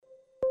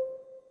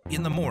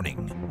In the morning,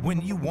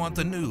 when you want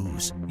the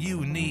news,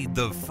 you need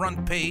the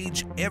front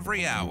page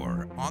every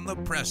hour on the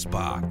Press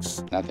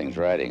Box. Nothing's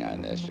riding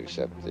on this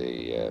except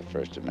the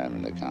First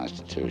Amendment of the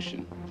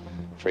Constitution,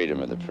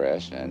 freedom of the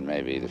press, and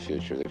maybe the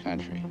future of the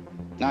country.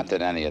 Not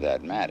that any of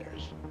that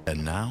matters.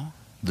 And now,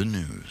 the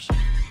news.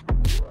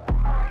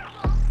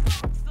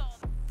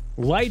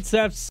 Lights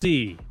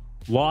FC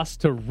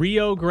lost to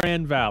Rio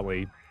Grande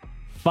Valley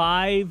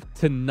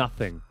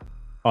 5-0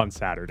 on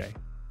Saturday.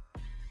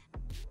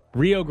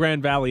 Rio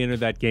Grande Valley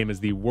entered that game as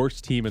the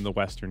worst team in the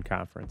Western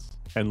Conference,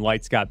 and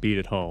Lights got beat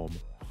at home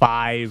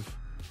 5-0.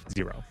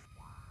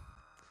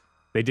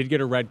 They did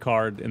get a red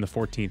card in the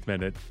 14th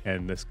minute,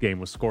 and this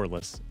game was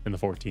scoreless in the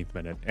 14th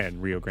minute,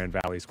 and Rio Grande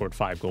Valley scored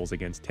 5 goals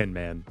against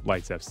 10-man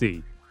Lights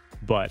FC.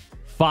 But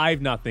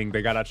 5-0,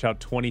 they got outshot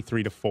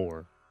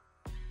 23-4.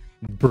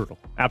 Brutal.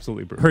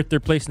 Absolutely brutal. Hurt their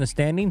place in the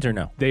standings or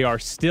no? They are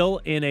still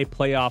in a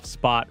playoff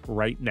spot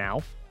right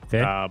now.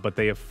 But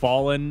they have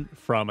fallen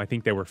from, I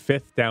think they were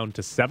 5th down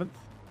to 7th.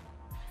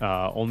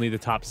 Only the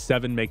top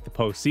 7 make the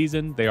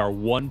postseason. They are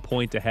 1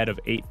 point ahead of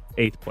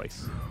 8th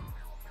place.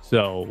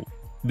 So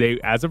they,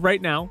 as of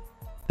right now,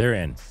 they're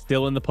in.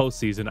 Still in the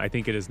postseason. I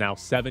think it is now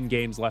 7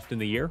 games left in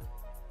the year.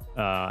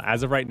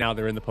 As of right now,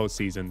 they're in the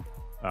postseason.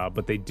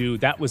 But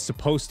that was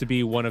supposed to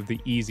be one of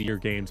the easier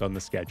games on the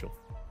schedule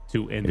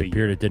to end the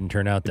year. It didn't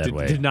turn out that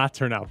way. It did not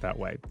turn out that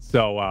way.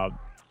 So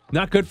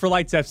not good for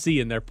Lights FC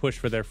in their push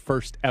for their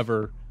first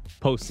ever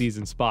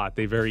postseason spot.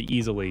 They very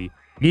easily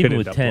even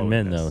with 10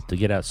 men though, to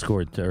get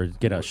outscored or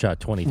get outshot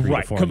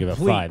 23-4 and give up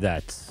 5,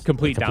 that's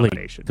complete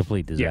domination,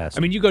 complete disaster. Yeah. I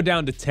mean, you go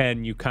down to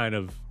 10, you kind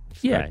of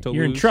start to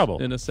you're lose in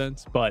trouble in a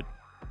sense, but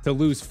to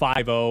lose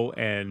 5-0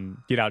 and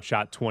get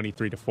outshot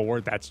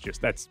 23-4,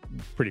 that's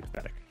pretty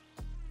pathetic.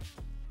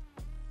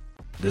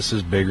 This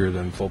is bigger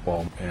than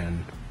football,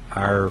 and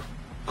our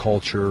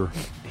culture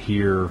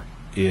here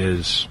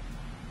is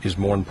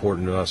more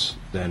important to us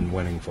than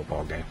winning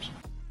football games.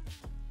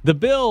 The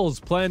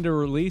Bills plan to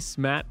release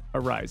Matt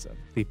Araiza.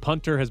 The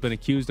punter has been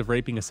accused of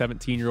raping a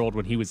 17-year-old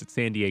when he was at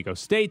San Diego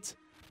State.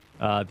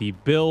 The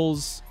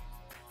Bills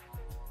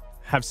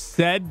have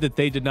said that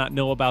they did not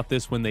know about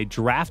this when they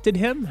drafted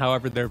him.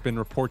 However, there have been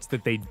reports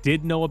that they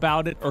did know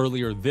about it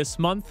earlier this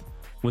month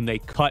when they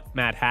cut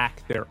Matt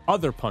Hack, their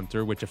other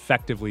punter, which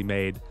effectively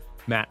made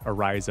Matt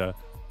Araiza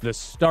the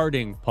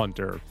starting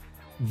punter.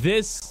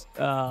 This,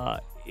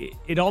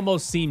 it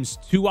almost seems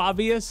too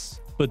obvious,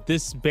 but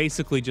this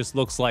basically just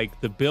looks like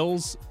the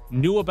Bills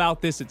knew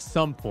about this at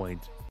some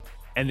point,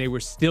 and they were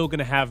still going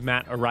to have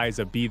Matt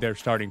Araiza be their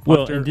starting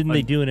punter. Well, and didn't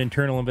they do an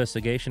internal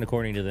investigation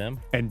according to them?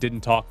 And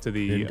didn't talk to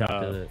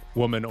the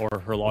woman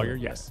or her lawyer?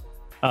 Yes.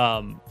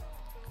 But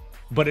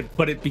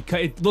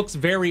it looks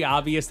very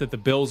obvious that the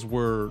Bills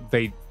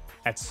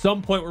at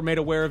some point were made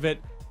aware of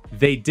it.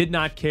 They did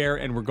not care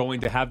and were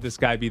going to have this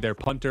guy be their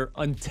punter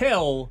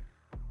until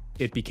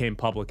it became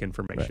public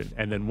information. Right.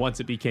 And then once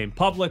it became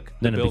public,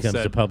 then the it Bills becomes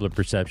said, the public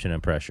perception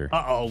and pressure.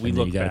 We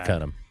look bad. You got to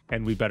cut him.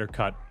 And we better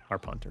cut our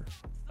punter.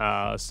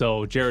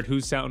 So, Jared, who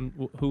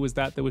was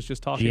that was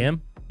just talking? GM?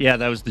 Yeah,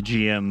 that was the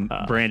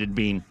GM, Brandon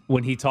Bean.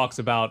 When he talks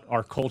about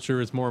our culture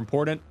is more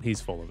important,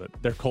 he's full of it.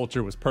 Their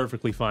culture was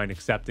perfectly fine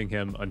accepting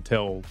him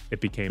until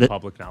it became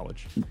public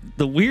knowledge.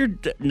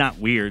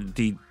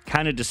 The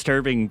kind of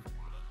disturbing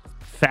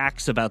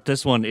facts about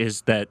this one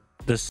is that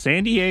the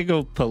San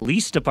Diego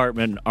Police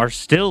Department are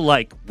still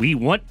like, we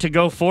want to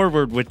go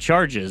forward with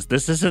charges.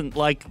 This isn't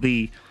like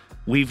we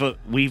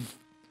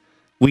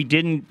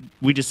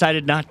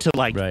decided not to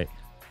like. Right.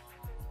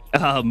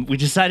 We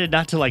decided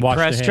not to like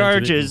press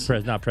charges.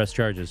 Not press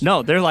charges.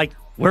 No, they're like,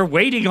 we're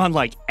waiting on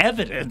like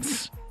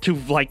evidence to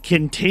like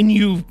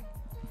continue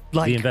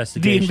like the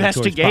investigation.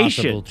 Towards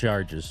possible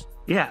charges.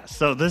 Yeah.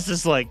 So this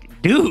is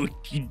like, dude,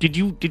 did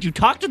you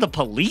talk to the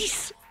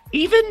police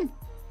even?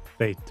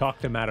 They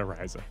talked to Matt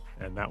Araiza,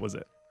 and that was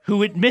it.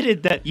 Who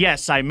admitted that,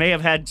 yes, I may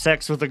have had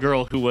sex with a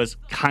girl who was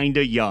kind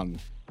of young.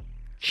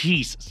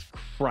 Jesus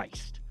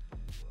Christ.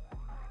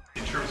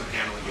 In terms of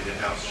handling it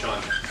in-house,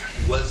 Sean,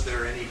 was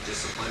there any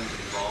discipline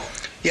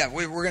involved? Yeah,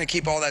 we're going to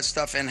keep all that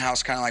stuff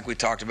in-house, kind of like we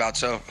talked about,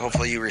 so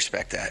hopefully you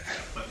respect that.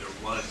 But there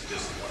was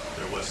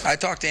discipline. I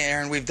talked to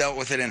Aaron. We've dealt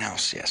with it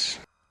in-house, yes.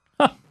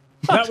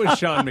 That was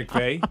Sean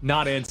McVay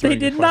not answering. They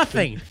did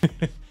nothing.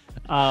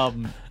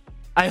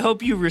 I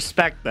hope you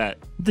respect that.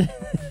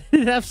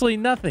 Absolutely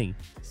nothing.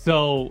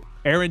 So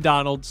Aaron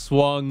Donald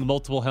swung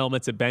multiple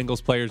helmets at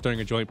Bengals players during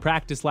a joint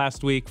practice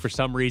last week. For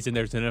some reason,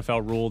 there's an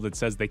NFL rule that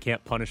says they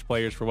can't punish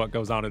players for what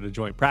goes on at a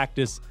joint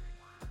practice.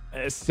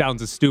 It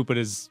sounds as stupid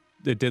as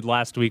it did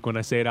last week when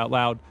I say it out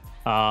loud.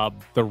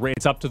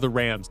 It's up to the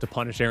Rams to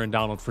punish Aaron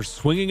Donald for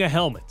swinging a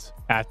helmet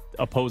at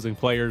opposing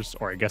players,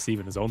 or I guess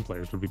even his own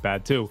players would be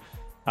bad too.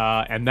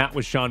 And that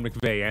was Sean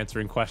McVay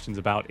answering questions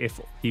about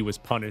if he was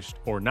punished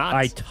or not.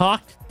 I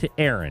talked to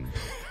Aaron.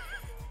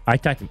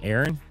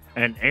 Aaron?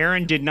 And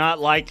Aaron did not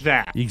like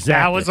that.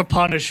 Exactly. That was a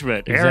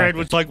punishment. Exactly. Aaron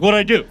was like, what'd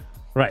I do?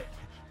 Right.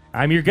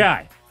 I'm your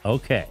guy.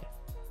 Okay.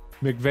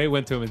 McVay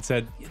went to him and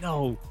said,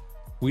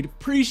 we'd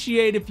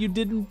appreciate if you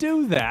didn't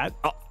do that.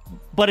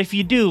 But if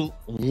you do,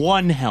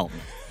 one helmet.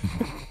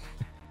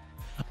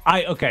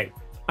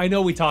 I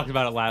know we talked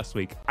about it last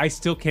week. I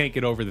still can't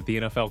get over that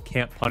the NFL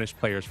can't punish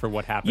players for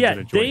what happens in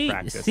a joint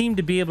practice. They seem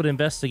to be able to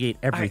investigate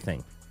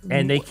everything,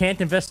 and they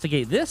can't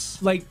investigate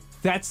this. Like,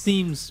 that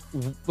seems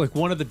like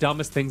one of the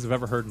dumbest things I've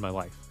ever heard in my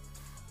life.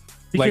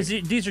 Because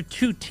these are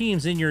two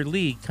teams in your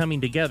league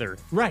coming together,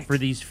 right, for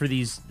these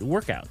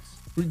workouts.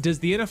 Does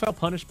the NFL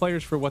punish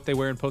players for what they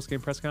wear in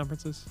post-game press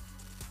conferences?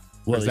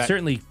 Well, they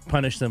certainly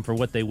punish them for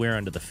what they wear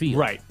onto the field.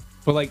 Right.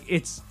 But, like,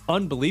 it's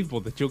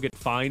unbelievable that you'll get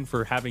fined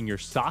for having your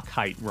sock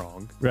height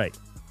wrong. Right.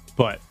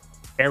 But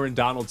Aaron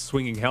Donald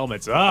swinging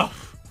helmets, not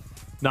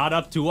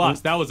up to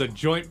us. That was a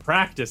joint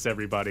practice,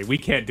 everybody. We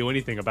can't do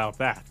anything about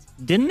that.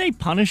 Didn't they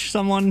punish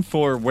someone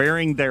for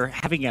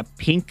having a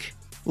pink,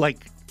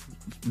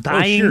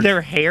 dyeing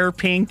their hair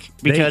pink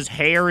because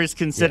hair is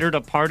considered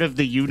a part of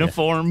the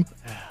uniform?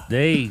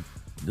 Yeah.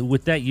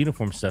 With that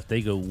uniform stuff, they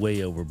go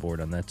way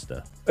overboard on that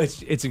stuff.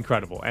 It's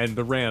incredible. And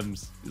the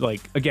Rams,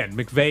 again,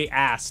 McVay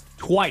asked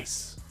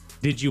twice,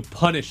 did you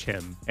punish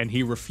him? And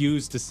he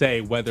refused to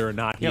say whether or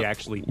not he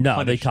actually punished him.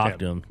 No, they talked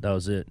to him. That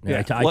was it. Yeah.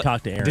 I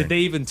talked to Aaron. Did they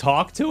even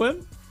talk to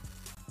him?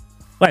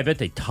 Well, I bet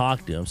they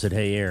talked to him, said,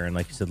 hey, Aaron,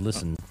 like he said,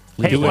 listen.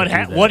 Hey,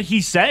 what'd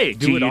he say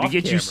to you to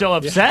get you so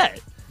upset?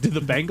 Yeah. Did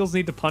the Bengals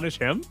need to punish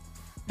him?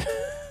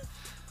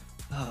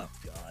 Oh,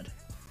 God.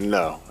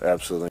 No,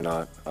 absolutely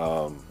not.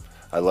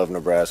 I love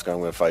Nebraska. I'm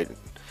going to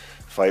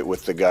fight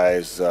with the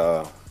guys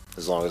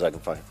as long as I can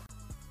fight.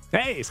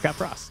 Hey, Scott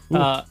Frost.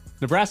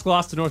 Nebraska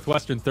lost to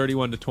Northwestern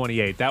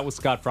 31-28. That was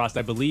Scott Frost.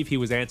 I believe he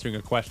was answering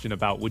a question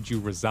about would you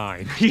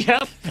resign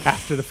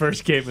after the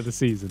first game of the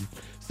season.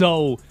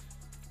 So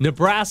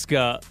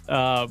Nebraska,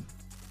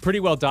 pretty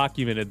well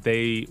documented.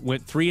 They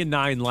went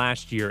 3-9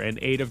 last year, and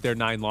 8 of their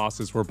 9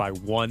 losses were by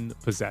one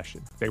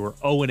possession. They were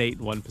 0-8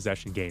 in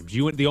one-possession games.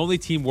 The only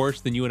team worse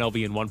than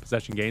UNLV in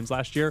one-possession games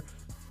last year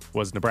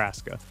was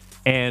Nebraska.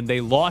 And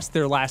they lost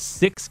their last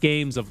 6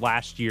 games of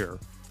last year,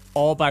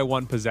 all by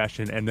one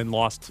possession, and then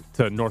lost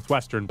to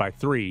Northwestern by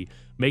 3,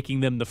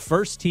 making them the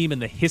first team in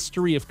the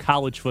history of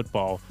college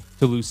football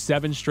to lose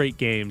 7 straight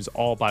games,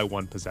 all by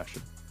one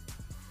possession.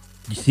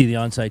 You see the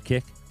onside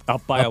kick?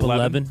 Up by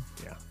 11?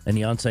 Yeah. And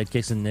the onside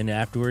kicks, and then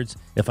afterwards,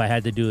 if I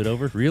had to do it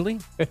over, really?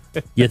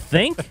 You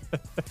think?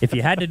 If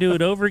you had to do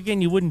it over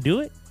again, you wouldn't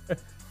do it?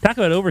 Talk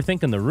about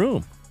overthinking the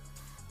room.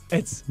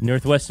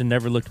 Northwestern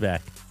never looked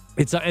back.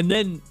 And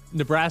then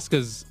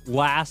Nebraska's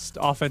last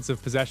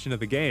offensive possession of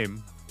the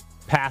game,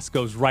 pass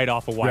goes right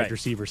off a wide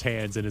receiver's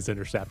hands and is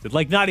intercepted.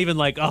 Not even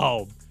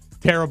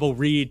terrible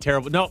read,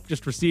 terrible. Nope,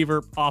 just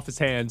receiver off his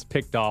hands,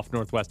 picked off.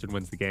 Northwestern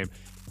wins the game.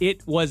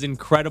 It was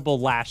incredible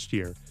last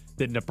year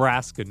that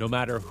Nebraska, no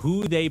matter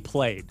who they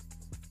played,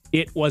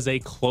 it was a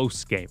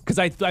close game. Because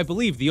I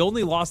believe the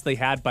only loss they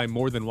had by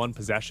more than one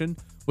possession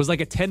was a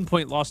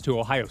 10-point loss to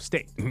Ohio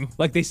State.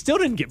 They still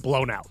didn't get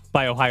blown out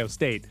by Ohio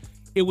State.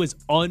 It was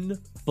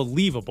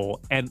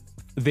unbelievable, and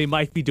they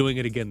might be doing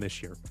it again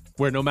this year,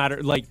 where no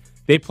matter,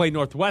 they play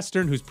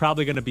Northwestern, who's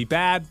probably going to be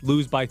bad,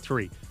 lose by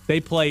 3. They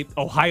play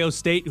Ohio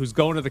State, who's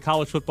going to the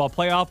college football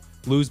playoff,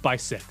 lose by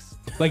 6.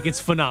 It's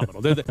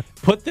phenomenal.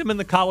 Put them in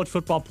the college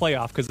football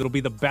playoff because it'll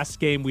be the best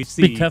game we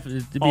see.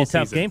 It'd be a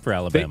tough game for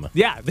Alabama.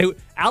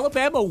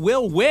 Alabama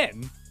will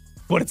win,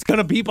 but it's going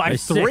to be by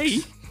 3.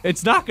 6.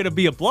 It's not going to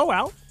be a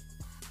blowout.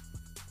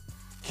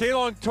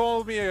 Kalon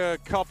told me a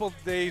couple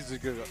days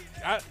ago,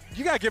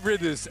 you got to get rid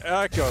of this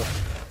echo.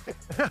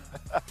 I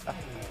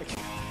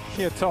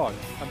can't talk.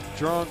 I'm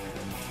drunk.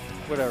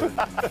 Whatever.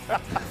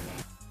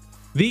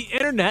 The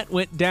internet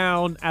went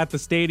down at the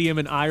stadium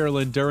in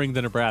Ireland during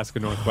the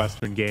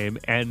Nebraska-Northwestern game,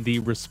 and the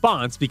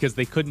response, because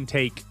they couldn't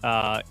take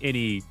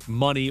any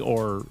money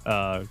or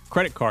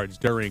credit cards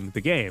during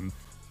the game,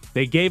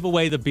 they gave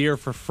away the beer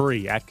for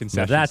free at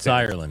concession That's stand.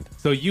 Ireland.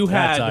 So you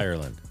had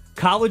Ireland.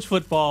 College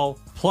football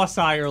plus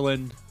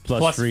Ireland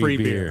plus free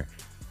beer.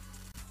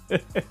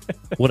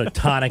 What a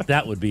tonic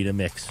that would be to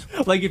mix.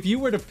 If you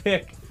were to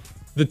pick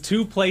the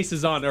 2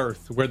 places on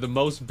earth where the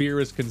most beer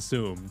is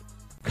consumed,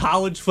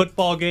 college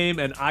football game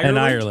and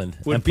Ireland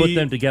would put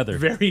them together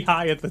very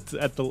high at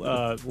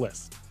the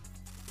list.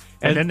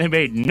 And then they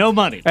made no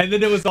money. And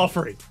then it was all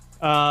free.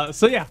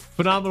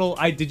 Phenomenal.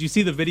 Did you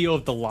see the video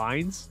of the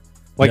lines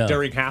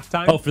during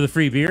halftime? Oh, for the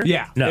free beer?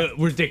 Yeah, no.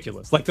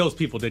 Ridiculous. Those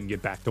people didn't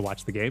get back to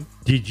watch the game.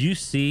 Did you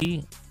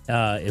see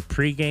a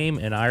pregame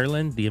in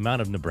Ireland? The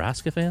amount of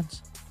Nebraska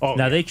fans. Oh,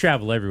 now they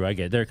travel everywhere. I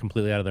get it. They're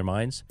completely out of their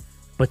minds.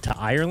 But to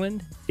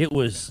Ireland, it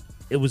was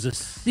a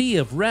sea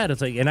of red.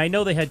 It's and I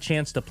know they had a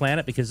chance to plan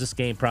it because this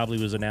game probably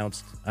was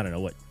announced, I don't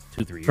know,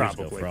 2-3 years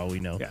ago for all we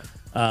know.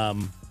 Yeah.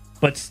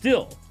 But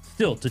still,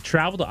 to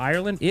travel to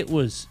Ireland, it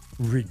was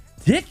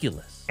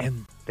ridiculous.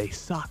 And they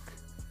suck.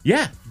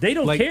 Yeah, they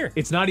don't care.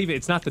 It's not the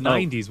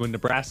 90s when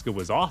Nebraska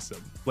was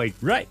awesome.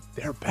 Right.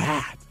 They're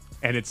bad.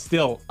 And it's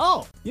still,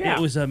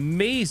 It was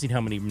amazing how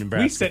many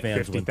Nebraska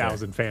fans went there.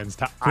 50,000 fans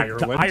to Ireland.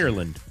 To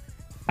Ireland.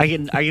 I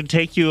can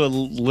take you a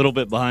little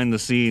bit behind the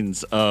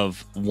scenes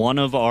of one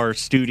of our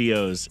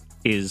studios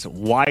is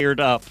wired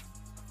up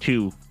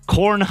to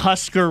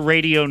Cornhusker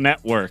Radio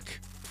Network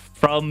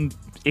from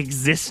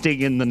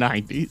existing in the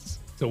 90s.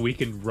 So we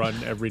can run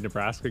every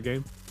Nebraska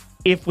game?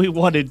 If we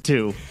wanted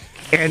to.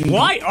 And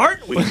why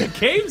aren't we? The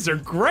games are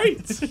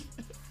great.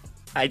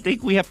 I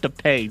think we have to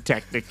pay,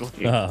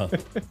 technically. I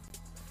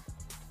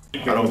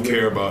don't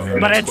care about him.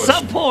 But at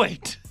some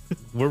point,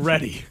 we're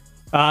ready.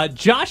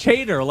 Josh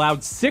Hader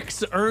allowed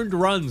 6 earned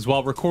runs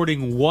while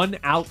recording 1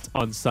 out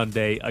on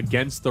Sunday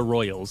against the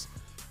Royals.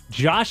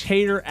 Josh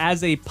Hader,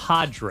 as a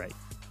Padre,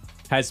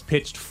 has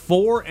pitched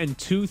 4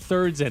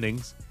 2/3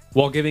 innings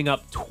while giving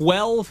up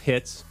 12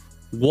 hits,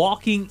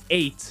 walking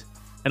 8,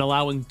 and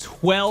allowing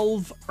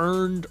 12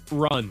 earned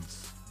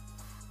runs.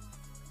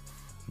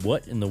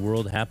 What in the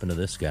world happened to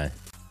this guy?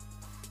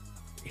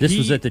 This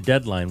was at the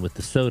deadline with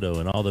the Soto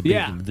and all the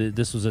big.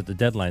 This was at the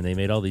deadline. They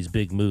made all these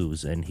big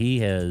moves, and he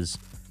has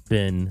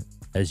been,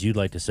 as you'd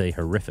like to say,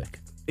 horrific.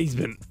 He's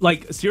been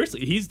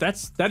seriously.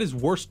 That is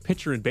worst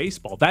pitcher in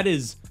baseball. That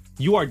is,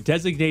 you are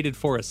designated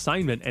for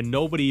assignment, and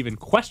nobody even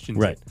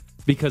questions it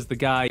because the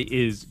guy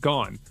is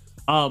gone.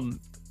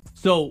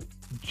 So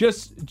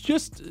just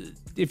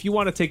if you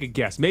want to take a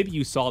guess, maybe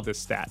you saw this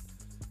stat.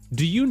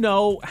 Do you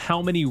know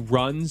how many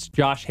runs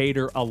Josh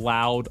Hader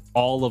allowed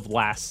all of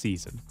last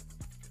season?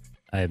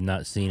 I have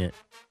not seen it.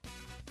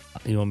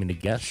 You want me to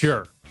guess?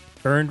 Sure.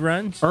 Earned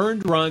runs?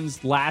 Earned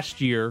runs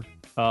last year,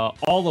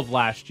 all of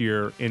last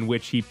year, in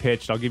which he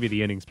pitched, I'll give you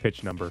the innings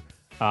pitch number,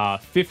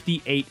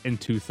 58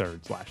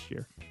 2/3 last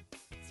year.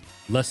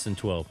 Less than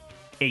 12.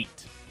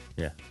 8.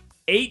 Yeah.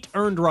 8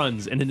 earned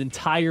runs in an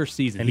entire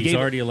season. And he's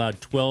already allowed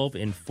 12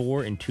 in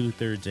 4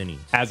 2/3 innings.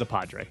 As a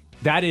Padre.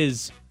 That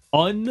is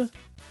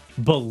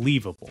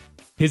unbelievable.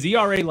 His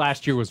ERA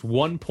last year was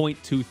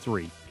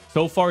 1.23.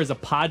 So far as a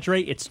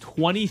Padre, it's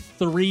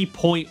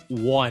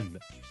 23.1.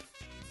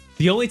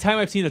 The only time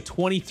I've seen a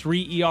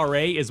 23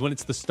 ERA is when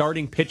it's the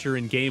starting pitcher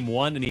in game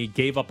 1 and he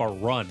gave up a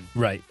run.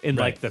 Right. In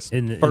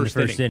the first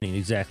inning.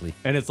 Exactly.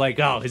 And it's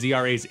like, oh, his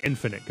ERA is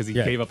infinite because he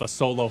gave up a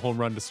solo home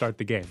run to start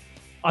the game.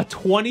 A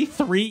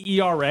 23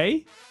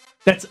 ERA?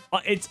 It's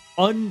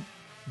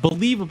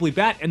unbelievably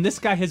bad. And this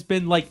guy has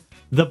been like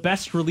the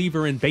best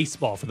reliever in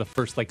baseball for the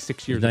first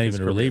 6 years. He's not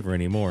even a reliever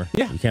anymore.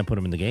 Yeah. You can't put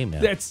him in the game now.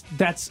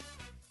 That's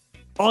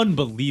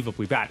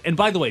unbelievably bad. And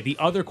by the way, the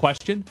other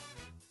question,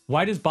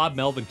 why does Bob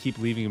Melvin keep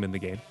leaving him in the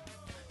game?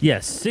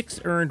 Yes,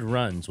 6 earned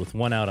runs with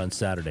 1 out on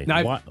Saturday.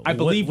 Now, I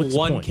believe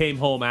one came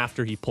home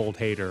after he pulled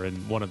Hader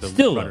and one of the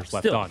runners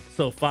left on.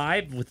 So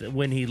 5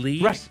 when he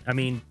leaves. Right. I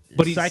mean,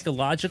 but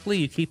psychologically,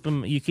 you keep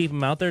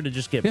him out there to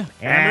just get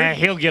hammered.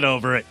 He'll get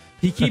over it.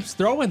 He keeps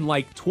throwing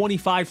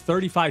 25,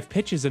 35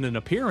 pitches in an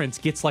appearance,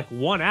 gets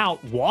 1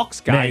 out,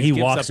 walks guys. Man, he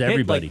walks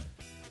everybody.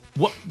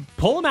 What?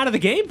 Pull him out of the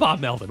game, Bob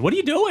Melvin. What are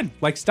you doing?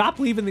 Stop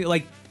leaving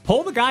the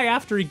pull the guy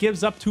after he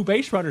gives up 2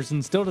 base runners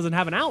and still doesn't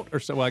have an out or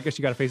so. Well, I guess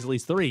you got to face at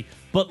least 3.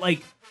 But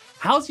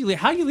how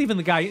are you leaving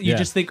the guy? You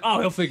just think, oh,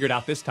 he'll figure it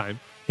out this time.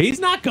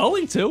 He's not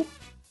going to.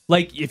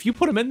 If you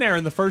put him in there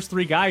in the first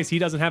 3 guys, he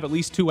doesn't have at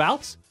least 2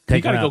 outs. You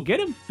got to go get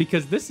him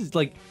because this is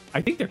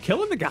I think they're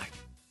killing the guy.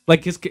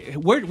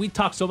 We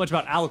talk so much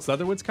about Alex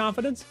Leatherwood's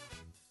confidence.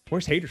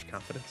 Where's Hader's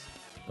confidence?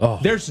 Oh.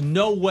 There's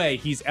no way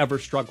he's ever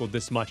struggled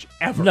this much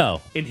ever. No.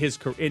 In his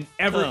career,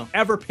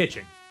 ever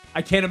pitching.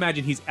 I can't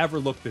imagine he's ever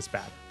looked this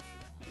bad.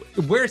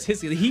 Where's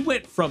his? He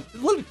went from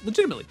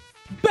legitimately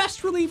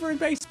best reliever in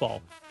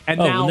baseball, and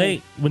now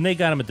when they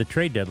got him at the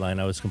trade deadline,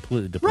 I was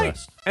completely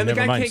depressed. Right. And the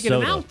guy can't get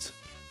him out.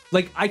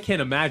 I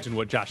can't imagine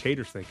what Josh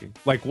Hader's thinking.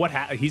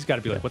 He's got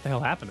to be what the hell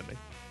happened to me?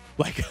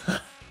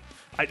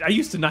 I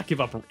used to not give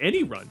up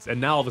any runs,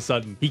 and now all of a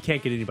sudden he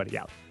can't get anybody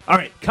out. All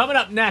right, coming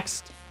up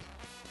next,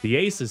 the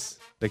Aces.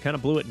 They kind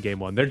of blew it in game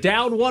 1. They're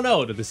down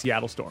 1-0 to the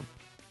Seattle Storm.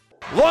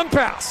 Long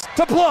pass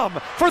to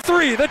Plum for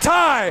 3. The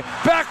tie.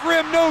 Back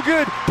rim, no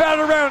good.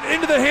 Batted around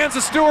into the hands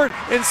of Stewart,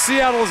 and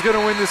Seattle is going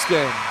to win this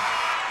game.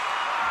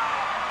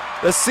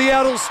 The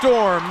Seattle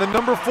Storm, the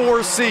number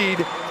 4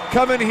 seed,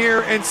 come in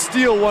here and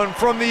steal one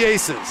from the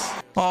Aces.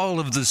 All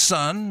of the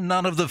sun,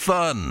 none of the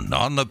fun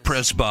on the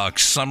Press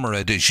Box Summer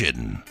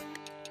Edition.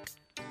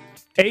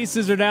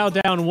 Aces are now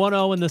down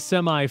 1-0 in the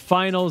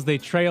semifinals. They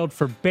trailed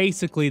for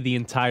basically the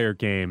entire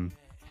game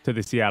to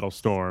the Seattle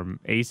Storm.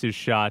 Aces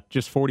shot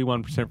just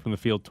 41% from the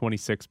field,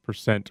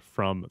 26%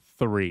 from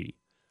 3.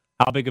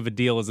 How big of a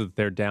deal is it that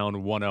they're down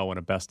 1-0 in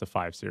a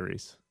best-of-5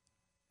 series?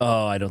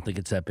 Oh, I don't think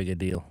it's that big a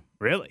deal.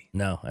 Really?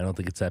 No, I don't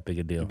think it's that big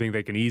a deal. You think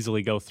they can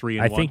easily go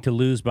 3-1? I think to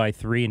lose by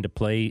 3 and to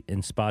play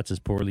in spots as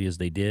poorly as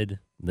they did,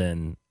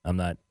 then I'm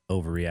not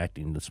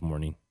overreacting this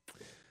morning.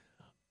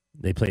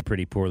 They played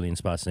pretty poorly in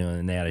spots,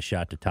 and they had a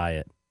shot to tie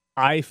it.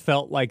 I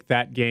felt like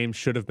that game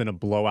should have been a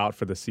blowout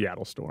for the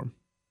Seattle Storm.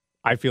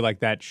 I feel like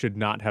that should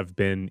not have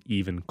been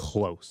even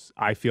close.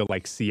 I feel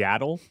like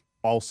Seattle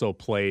also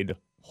played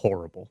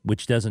horrible.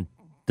 Which doesn't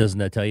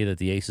that tell you that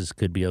the Aces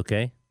could be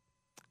okay?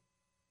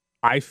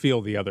 I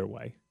feel the other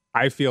way.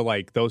 I feel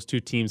like those two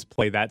teams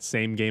play that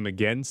same game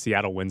again.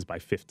 Seattle wins by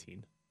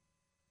 15.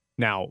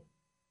 Now,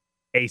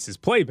 Aces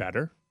play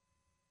better.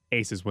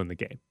 Aces win the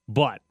game.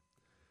 But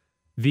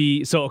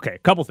a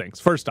couple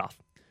things. First off,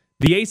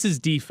 the Aces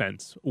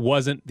defense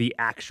wasn't the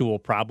actual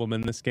problem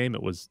in this game.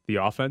 It was the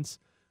offense.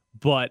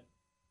 But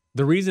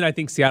the reason I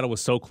think Seattle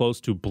was so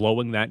close to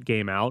blowing that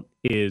game out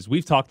is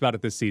we've talked about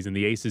it this season.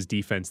 The Aces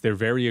defense, they're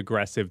very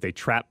aggressive. They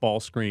trap ball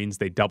screens.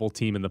 They double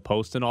team in the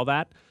post and all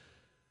that.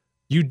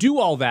 You do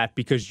all that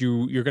because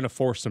you're going to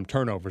force some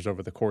turnovers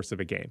over the course of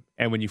a game.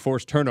 And when you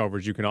force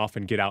turnovers, you can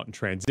often get out in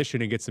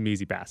transition and get some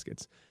easy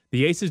baskets.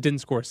 The Aces didn't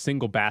score a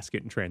single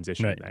basket in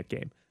transition in that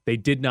game. They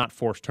did not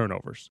force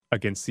turnovers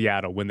against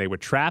Seattle when they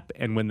would trap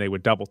and when they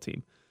would double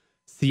team.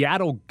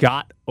 Seattle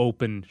got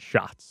open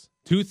shots.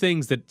 Two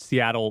things that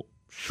Seattle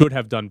should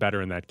have done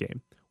better in that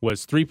game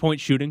was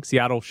three-point shooting.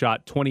 Seattle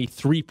shot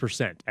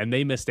 23%, and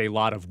they missed a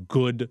lot of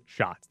good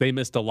shots. They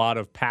missed a lot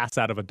of pass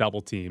out of a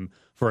double team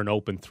for an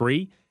open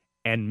three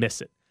and miss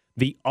it.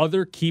 The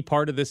other key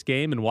part of this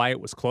game and why it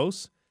was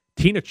close,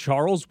 Tina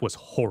Charles was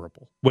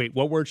horrible. Wait,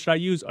 what word should I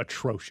use?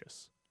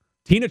 Atrocious.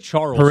 Tina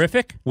Charles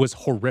was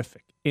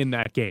horrific in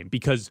that game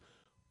because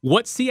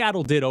what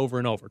Seattle did over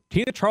and over,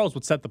 Tina Charles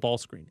would set the ball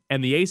screen,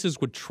 and the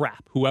Aces would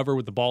trap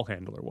whoever the ball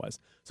handler was.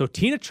 So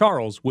Tina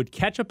Charles would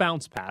catch a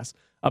bounce pass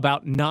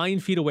about 9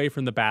 feet away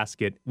from the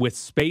basket with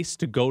space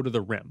to go to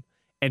the rim.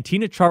 And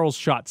Tina Charles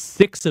shot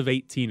 6 of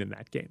 18 in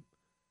that game.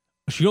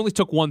 She only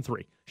took 1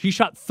 3. She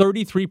shot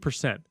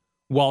 33%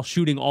 while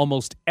shooting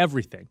almost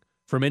everything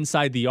from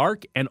inside the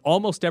arc and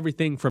almost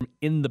everything from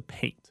in the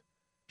paint.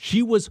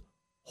 She was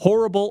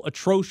horrible,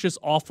 atrocious,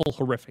 awful,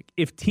 horrific.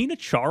 If Tina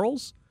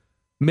Charles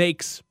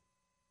makes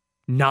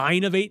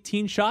 9 of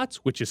 18 shots,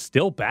 which is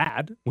still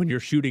bad when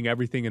you're shooting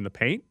everything in the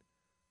paint,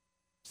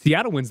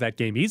 Seattle wins that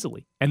game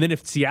easily. And then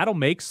if Seattle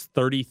makes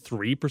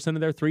 33%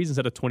 of their threes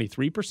instead of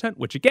 23%,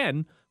 which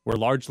again, were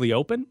largely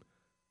open,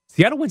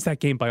 Seattle wins that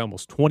game by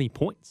almost 20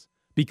 points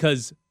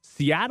because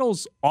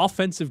Seattle's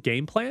offensive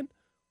game plan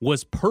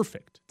was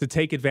perfect to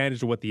take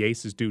advantage of what the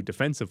Aces do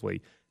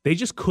defensively. They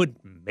just couldn't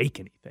make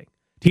anything.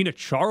 Tina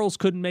Charles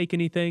couldn't make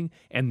anything,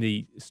 and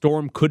the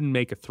Storm couldn't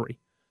make a three.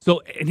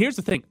 So, and here's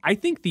the thing. I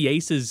think the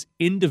Aces'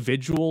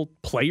 individual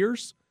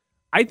players,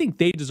 I think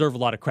they deserve a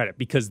lot of credit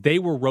because they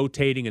were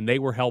rotating and they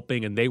were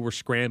helping and they were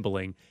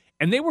scrambling,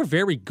 and they were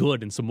very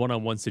good in some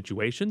one-on-one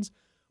situations.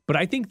 But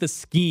I think the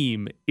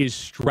scheme is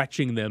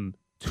stretching them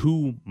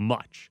too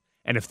much.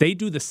 And if they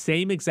do the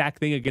same exact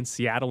thing against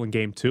Seattle in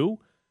Game 2,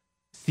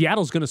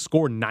 Seattle's going to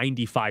score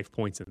 95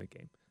 points in the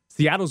game.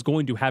 Seattle's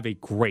going to have a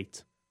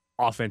great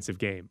offensive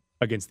game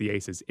against the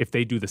Aces if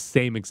they do the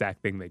same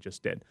exact thing they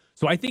just did.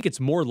 So I think it's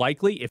more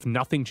likely, if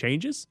nothing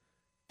changes,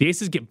 the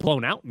Aces get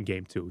blown out in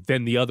Game 2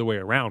 than the other way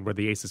around where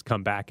the Aces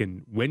come back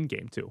and win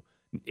Game 2.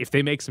 If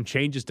they make some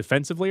changes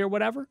defensively or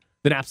whatever,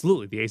 then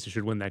absolutely the Aces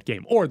should win that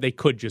game. Or they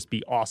could just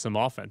be awesome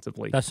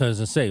offensively. That's what I was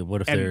going to say.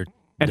 What if they're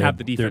have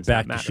the defense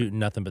they're back to shooting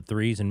nothing but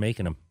threes and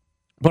making them?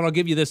 But I'll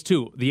give you this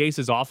too, the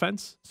Aces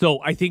offense. So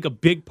I think a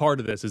big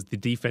part of this is the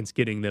defense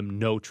getting them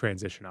no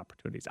transition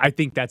opportunities. I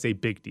think that's a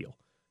big deal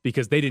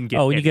because they didn't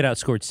get when you get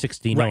outscored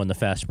 16-0 in the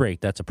fast break,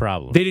 that's a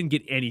problem. They didn't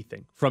get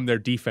anything from their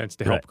defense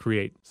to help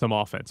create some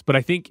offense. But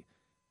I think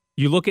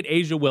you look at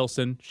A'ja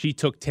Wilson, she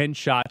took 10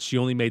 shots, she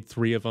only made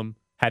 3 of them,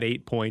 had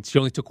 8 points. She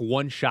only took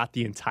 1 shot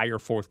the entire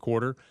fourth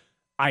quarter.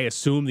 I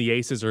assume the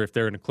Aces, or if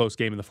they're in a close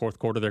game in the fourth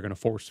quarter, they're going to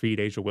force feed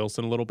A'ja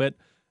Wilson a little bit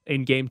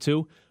in Game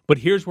 2. But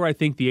here's where I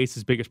think the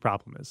Aces' biggest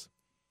problem is.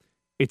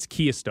 It's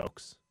Kiah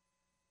Stokes.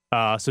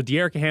 So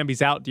Dearica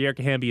Hamby's out.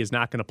 Dearica Hamby is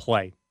not going to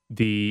play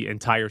the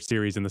entire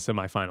series in the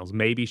semifinals.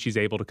 Maybe she's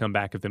able to come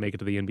back if they make it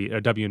to the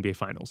WNBA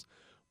Finals.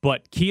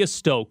 But Kiah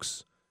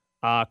Stokes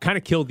kind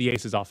of killed the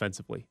Aces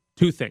offensively.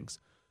 2 things.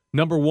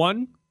 Number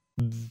 1,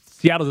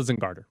 Seattle doesn't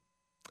guard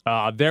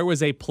her. There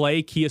was a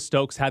play. Kiah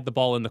Stokes had the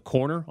ball in the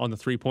corner on the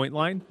 3-point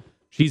line.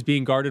 She's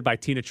being guarded by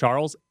Tina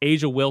Charles.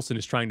 A'ja Wilson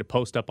is trying to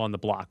post up on the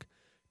block.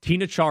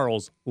 Tina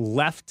Charles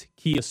left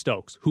Kiah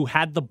Stokes, who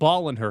had the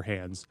ball in her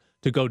hands,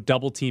 to go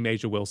double-team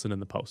A'ja Wilson in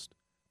the post.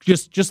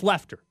 Just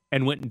left her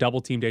and went and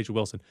double-teamed A'ja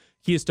Wilson.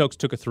 Kiah Stokes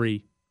took a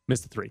 3,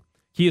 missed a 3.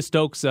 Kiah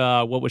Stokes,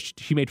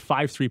 she made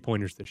 5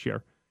 3-pointers this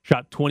year,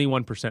 shot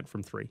 21%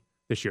 from 3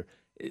 this year.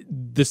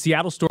 The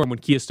Seattle Storm, when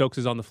Kiah Stokes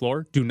is on the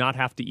floor, do not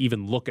have to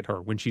even look at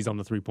her when she's on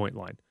the 3-point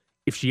line.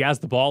 If she has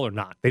the ball or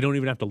not, they don't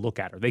even have to look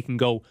at her. They can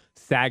go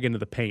sag into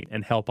the paint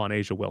and help on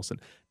A'ja Wilson.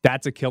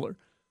 That's a killer.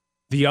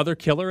 The other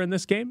killer in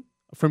this game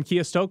from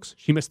Kiah Stokes,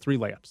 she missed 3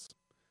 layups.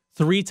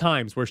 3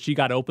 times where she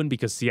got open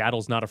because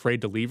Seattle's not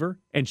afraid to leave her,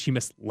 and she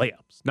missed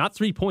layups. Not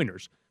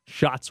 3-pointers,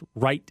 shots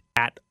right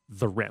at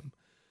the rim.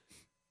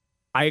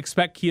 I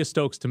expect Kiah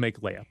Stokes to make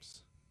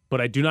layups,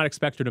 but I do not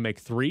expect her to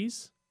make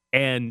 3s.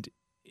 And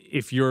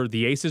if you're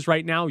the Aces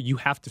right now, you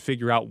have to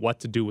figure out what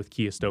to do with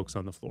Kiah Stokes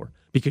on the floor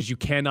because you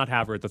cannot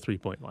have her at the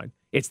 3-point line.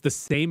 It's the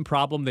same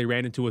problem they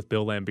ran into with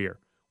Bill Laimbeer,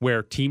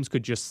 where teams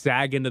could just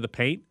sag into the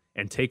paint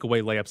and take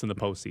away layups in the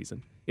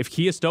postseason. If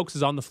Kiah Stokes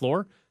is on the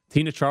floor,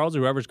 Tina Charles, or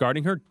whoever's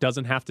guarding her,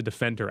 doesn't have to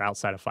defend her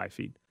outside of 5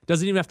 feet.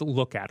 Doesn't even have to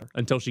look at her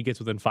until she gets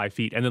within 5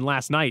 feet. And then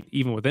last night,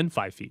 even within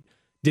 5 feet,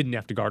 didn't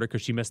have to guard her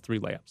because she missed 3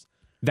 layups.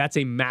 That's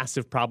a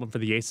massive problem for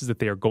the Aces that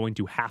they are going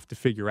to have to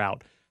figure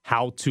out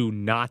how to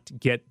not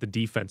get the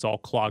defense all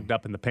clogged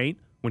up in the paint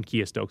when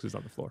Kia Stokes is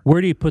on the floor.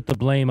 Where do you put the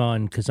blame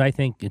on? Because I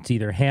think it's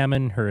either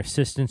Hammond, her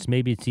assistants,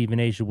 maybe it's even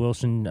A'ja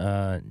Wilson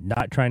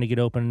not trying to get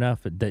open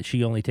enough that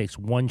she only takes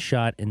one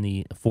shot in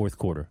the fourth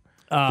quarter.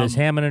 Does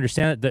Hammond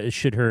understand that?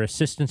 Should her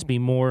assistants be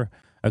more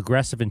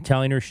aggressive in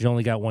telling her she's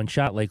only got one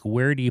shot? Like,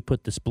 where do you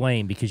put this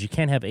blame? Because you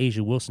can't have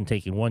A'ja Wilson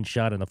taking one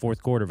shot in the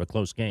fourth quarter of a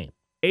close game.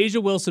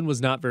 A'ja Wilson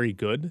was not very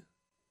good,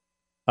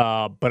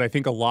 but I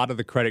think a lot of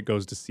the credit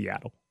goes to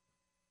Seattle.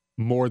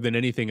 More than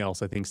anything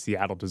else, I think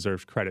Seattle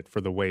deserves credit for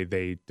the way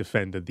they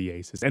defended the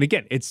Aces. And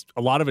again,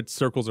 a lot of it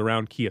circles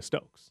around Kia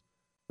Stokes,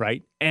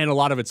 right? And a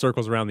lot of it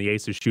circles around the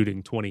Aces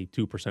shooting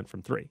 22%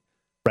 from three,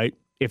 right?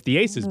 If the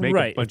Aces make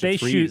a bunch of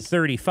threes, they shoot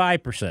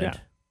 35%.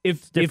 Yeah.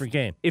 Different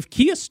game. If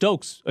Kia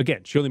Stokes,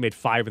 again, she only made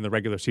 5 in the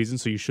regular season,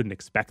 so you shouldn't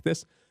expect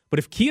this. But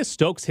if Kia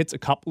Stokes hits a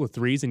couple of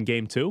threes in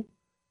game 2,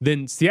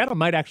 then Seattle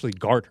might actually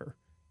guard her.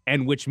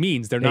 And which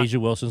means they're not.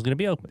 A'ja Wilson's going to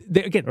be open.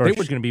 They were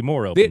going to be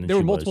more open. There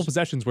were multiple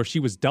possessions where she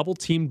was double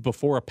teamed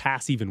before a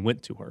pass even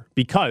went to her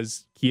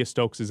because Kia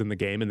Stokes is in the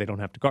game and they don't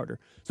have to guard her.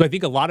 So I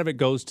think a lot of it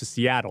goes to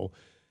Seattle.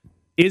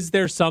 Is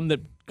there some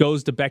that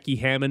goes to Becky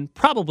Hammond?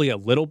 Probably a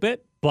little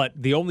bit, but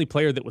the only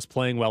player that was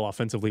playing well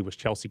offensively was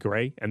Chelsea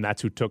Gray, and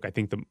that's who took. I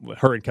think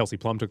her and Kelsey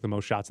Plum took the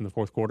most shots in the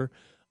fourth quarter.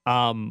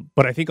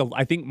 But I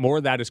think more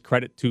of that is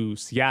credit to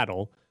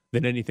Seattle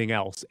than anything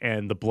else,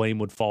 and the blame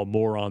would fall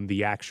more on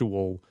the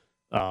actual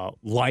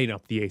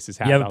lineup the Aces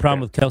have. You have a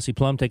problem with Kelsey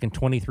Plum taking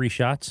 23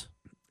 shots?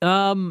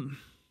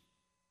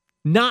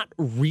 Not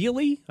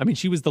really. I mean,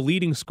 she was the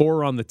leading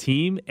scorer on the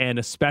team, and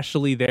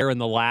especially there in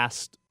the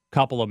last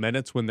couple of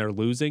minutes when they're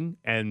losing.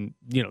 And,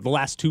 the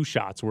last 2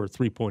 shots were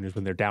 3-pointers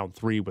when they're down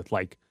 3 with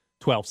like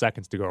 12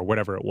 seconds to go or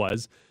whatever it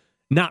was.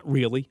 Not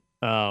really,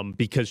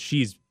 because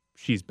she's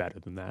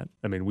better than that.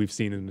 I mean, we've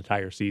seen an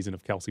entire season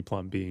of Kelsey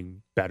Plum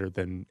being better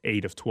than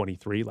 8 of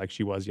 23 like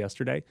she was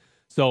yesterday.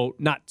 So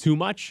not too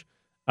much.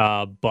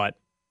 But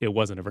it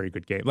wasn't a very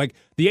good game. Like,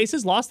 the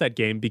Aces lost that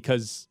game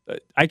because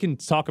I can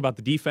talk about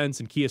the defense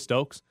and Kia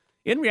Stokes.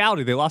 In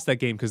reality, they lost that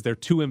game because their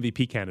 2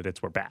 MVP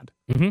candidates were bad.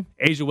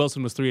 Mm-hmm. A'ja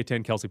Wilson was 3 of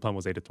 10. Kelsey Plum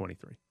was 8 of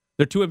 23.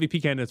 Their 2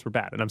 MVP candidates were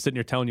bad. And I'm sitting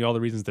here telling you all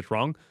the reasons that's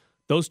wrong.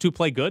 Those 2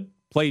 play good,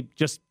 play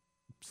just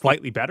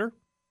slightly better.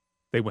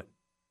 They win.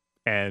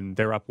 And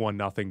they're up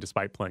 1-0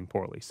 despite playing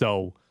poorly.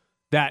 So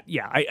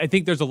I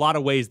think there's a lot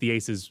of ways the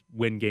Aces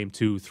win game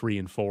 2, 3,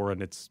 and 4.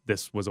 And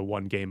this was a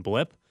 1-game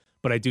blip.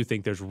 But I do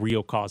think there's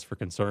real cause for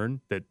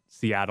concern that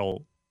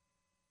Seattle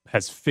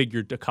has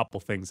figured a couple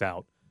things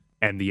out,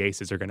 and the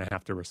Aces are going to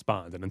have to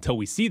respond. And until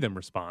we see them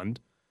respond,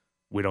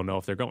 we don't know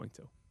if they're going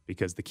to,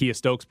 because the Kia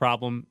Stokes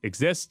problem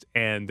exists,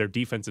 and their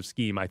defensive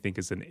scheme, I think,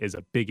 is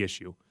a big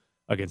issue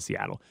against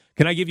Seattle.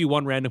 Can I give you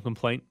one random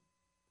complaint?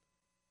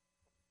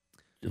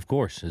 Of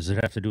course. Does it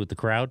have to do with the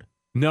crowd?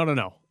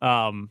 No.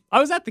 I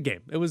was at the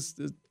game.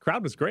 The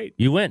crowd was great.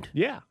 You went?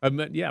 Yeah.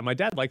 My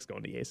dad likes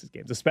going to the Aces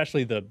games,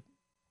 especially the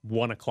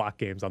 1:00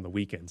 games on the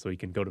weekend, so he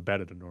can go to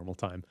bed at a normal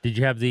time. Did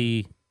you have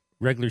the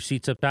regular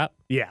seats up top?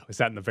 Yeah, we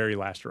sat in the very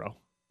last row.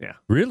 Yeah.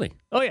 Really?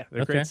 Oh, yeah.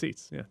 They're great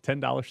seats. Yeah,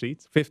 $10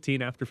 seats,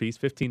 $15 after fees,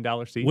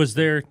 $15 seats. Was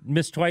there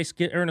miss twice,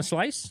 earn a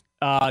slice?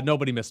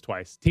 Nobody missed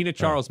twice. Tina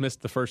Charles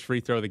missed the first free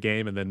throw of the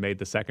game and then made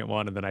the second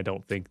one, and then I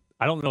don't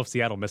know if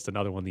Seattle missed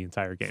another one the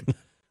entire game.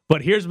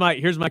 But here's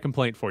my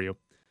complaint for you.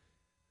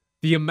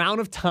 The amount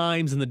of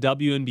times in the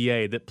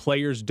WNBA that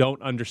players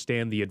don't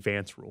understand the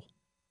advance rule.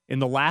 In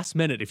the last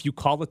minute, if you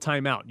call a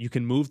timeout, you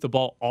can move the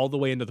ball all the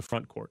way into the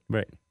front court.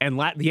 Right. And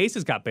the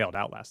Aces got bailed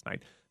out last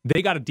night.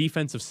 They got a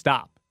defensive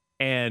stop,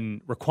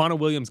 and Raquana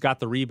Williams got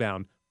the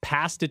rebound,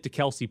 passed it to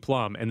Kelsey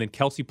Plum, and then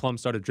Kelsey Plum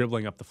started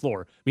dribbling up the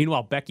floor.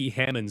 Meanwhile, Becky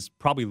Hammond's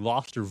probably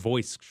lost her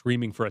voice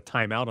screaming for a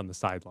timeout on the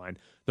sideline.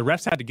 The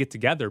refs had to get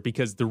together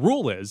because the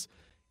rule is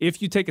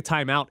if you take a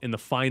timeout in the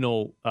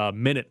final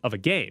minute of a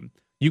game,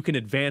 you can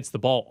advance the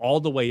ball all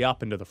the way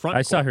up into the front court.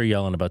 I saw her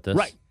yelling about this.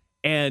 Right.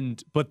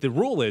 But the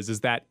rule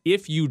is that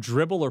if you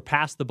dribble or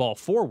pass the ball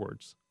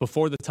forwards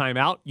before the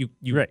timeout, you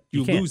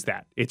lose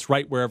that. It's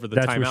right wherever the timeout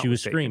was taken. That's where she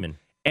was screaming.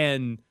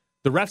 And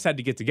the refs had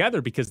to get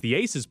together because the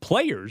Aces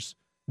players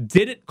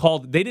didn't call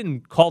the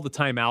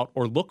timeout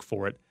or look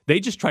for it.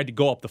 They just tried to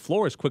go up the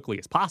floor as quickly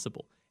as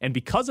possible. And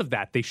because of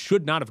that, they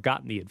should not have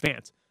gotten the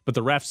advance. But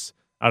the refs,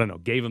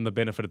 gave them the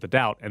benefit of the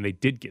doubt, and they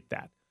did get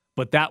that.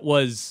 But that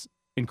was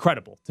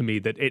incredible to me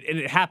that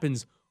it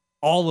happens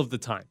all of the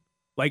time.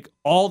 Like,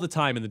 all the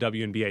time in the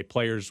WNBA,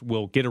 players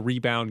will get a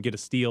rebound, get a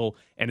steal,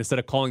 and instead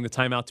of calling the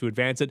timeout to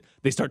advance it,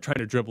 they start trying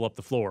to dribble up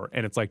the floor.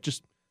 And it's like,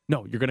 just,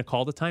 no, you're going to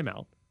call the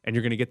timeout, and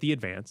you're going to get the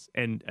advance.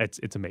 And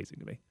it's amazing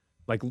to me.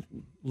 Like,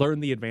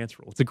 learn the advance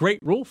rule. It's a great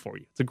rule for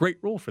you. It's a great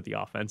rule for the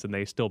offense, and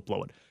they still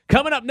blow it.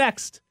 Coming up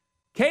next,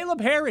 Caleb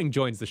Herring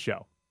joins the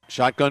show.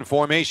 Shotgun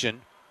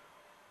formation.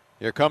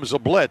 Here comes a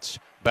blitz.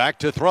 Back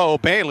to throw,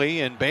 Bailey,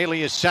 and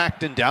Bailey is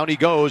sacked, and down he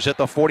goes at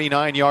the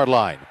 49-yard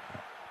line.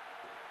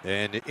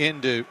 And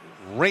in to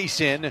race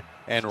in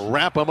and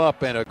wrap him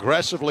up and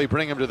aggressively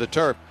bring him to the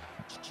turf.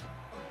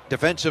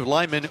 Defensive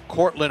lineman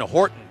Cortland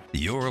Horton.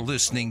 You're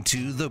listening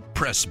to the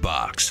Press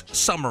Box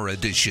Summer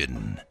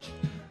Edition.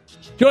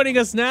 Joining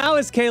us now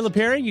is Caleb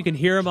Herring. You can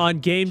hear him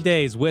on game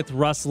days with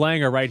Russ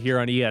Langer right here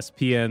on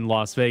ESPN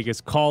Las Vegas,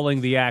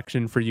 calling the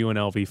action for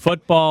UNLV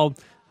football.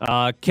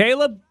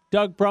 Caleb,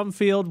 Doug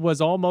Brumfield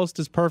was almost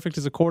as perfect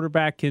as a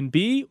quarterback can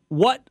be.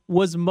 What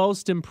was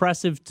most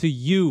impressive to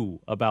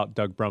you about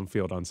Doug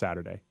Brumfield on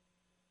Saturday?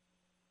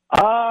 It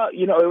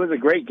was a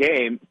great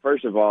game,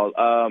 first of all.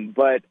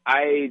 But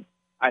I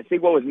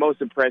think what was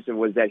most impressive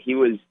was that he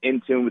was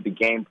in tune with the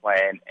game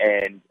plan,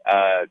 and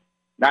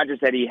not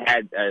just that he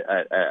had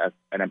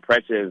an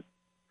impressive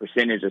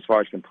percentage as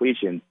far as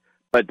completions,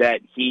 but that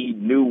he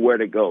knew where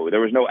to go. There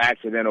was no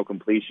accidental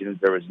completions.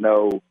 There was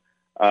no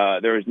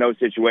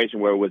situation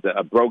where it was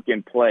a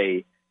broken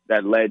play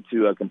that led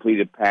to a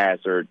completed pass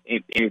or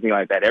anything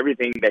like that.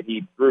 Everything that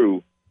he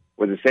threw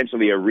was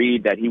essentially a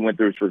read that he went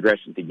through his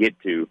progression to get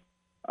to.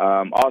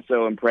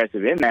 Also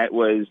impressive in that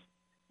was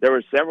there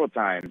were several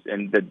times,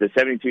 and the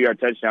 72-yard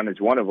touchdown is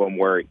one of them,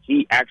 where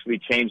he actually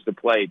changed the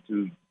play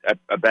to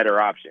a better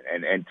option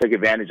and took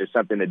advantage of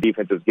something the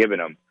defense was giving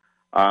him.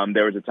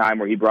 There was a time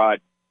where he brought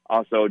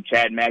also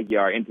Chad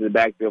Magyar into the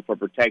backfield for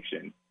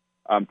protection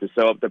to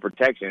sew up the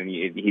protection.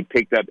 He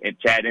picked up, and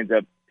Chad ends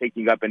up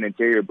picking up an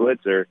interior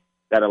blitzer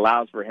that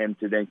allows for him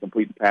to then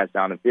complete the pass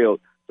down the field.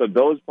 So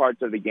those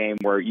parts of the game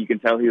where you can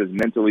tell he was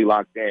mentally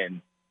locked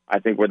in, I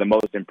think were the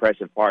most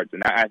impressive parts.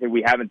 And I think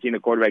we haven't seen a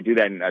quarterback do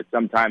that in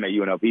some time at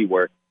UNLV,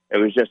 where it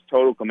was just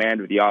total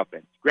command of the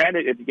offense.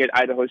 Granted, it's against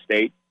Idaho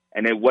State,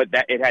 and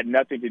it had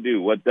nothing to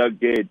do. What Doug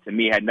did, to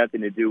me, had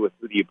nothing to do with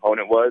who the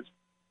opponent was,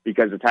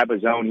 because the type of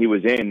zone he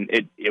was in,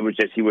 it was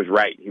just he was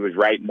right. He was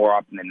right more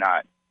often than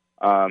not.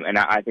 And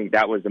I think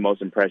that was the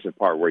most impressive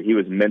part, where he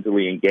was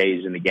mentally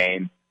engaged in the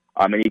game,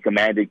 and he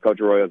commanded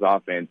Coach Arroyo's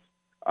offense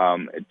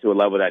to a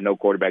level that no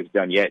quarterback's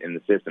done yet in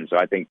the system. So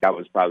I think that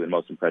was probably the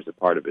most impressive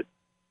part of it.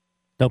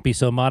 Don't be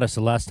so modest.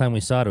 The last time we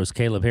saw it was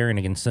Caleb Herring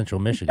against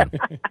Central Michigan.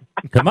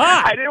 Come on.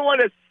 I didn't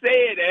want to say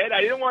it, Ed.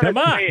 I didn't want to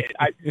say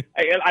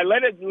it. I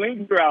let it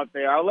linger out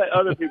there. I'll let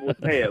other people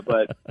say it,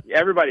 but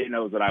everybody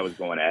knows what I was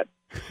going at.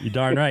 You're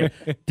darn right.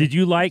 Did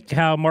you like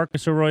how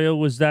Marcus Arroyo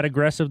was that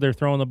aggressive? They're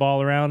throwing the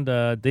ball around.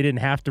 They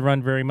didn't have to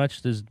run very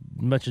much as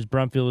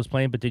Brumfield was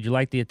playing, but did you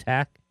like the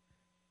attack?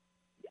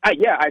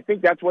 Yeah, I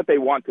think that's what they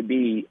want to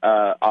be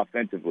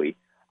offensively.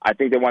 I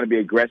think they want to be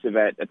aggressive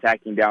at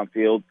attacking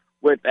downfield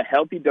with a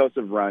healthy dose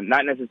of run,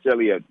 not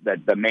necessarily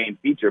the main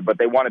feature, but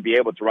they want to be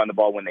able to run the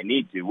ball when they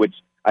need to, which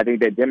I think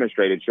they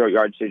demonstrated. Short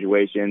yard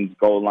situations,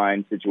 goal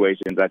line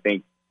situations, I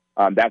think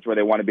that's where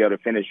they want to be able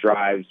to finish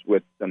drives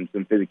with some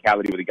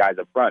physicality with the guys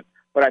up front.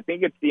 But I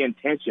think it's the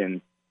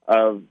intention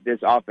of this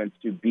offense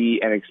to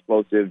be an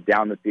explosive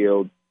down the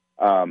field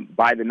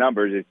by the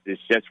numbers.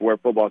 It's just where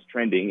football's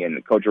trending,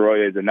 and Coach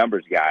Arroyo is a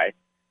numbers guy.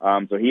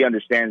 So he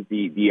understands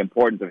the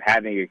importance of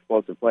having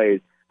explosive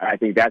plays. And I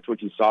think that's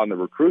what you saw in the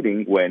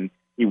recruiting when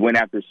he went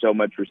after so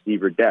much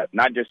receiver depth,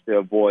 not just to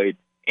avoid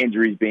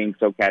injuries being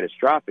so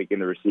catastrophic in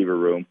the receiver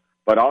room,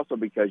 but also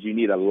because you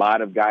need a lot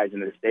of guys in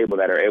the stable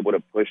that are able to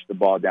push the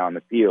ball down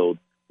the field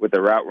with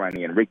the route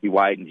running. And Ricky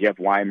White and Jeff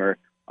Weimer,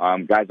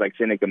 guys like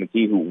Seneca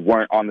McKee, who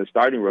weren't on the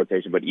starting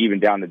rotation, but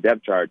even down the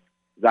depth chart,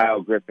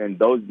 Zyle Griffin,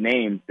 those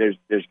names, there's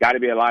got to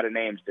be a lot of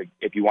names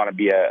if you want to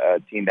be a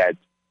team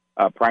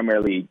that's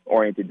primarily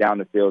oriented down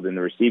the field in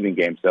the receiving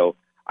game. So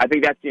I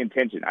think that's the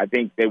intention. I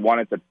think they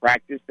wanted to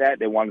practice that.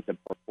 They wanted to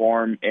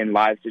perform in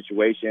live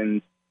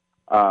situations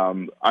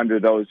under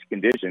those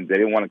conditions. They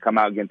didn't want to come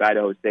out against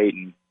Idaho State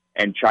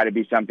and try to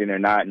be something they're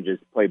not and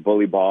just play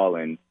bully ball,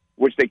 and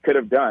which they could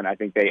have done. I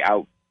think they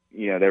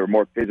were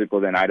more physical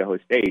than Idaho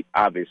State,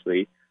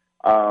 obviously.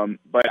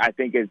 But I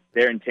think it's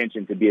their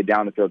intention to be a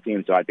down-the-field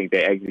team, so I think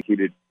they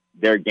executed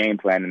their game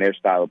plan and their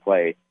style of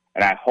play.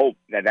 And I hope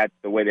that that's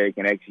the way they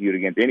can execute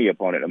against any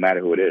opponent, no matter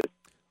who it is.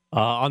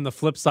 On the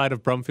flip side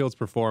of Brumfield's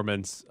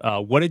performance,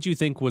 what did you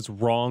think was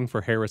wrong for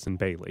Harrison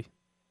Bailey?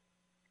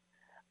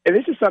 And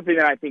this is something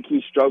that I think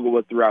he struggled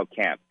with throughout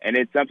camp, and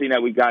it's something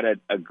that we got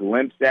a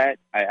glimpse at,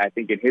 I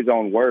think in his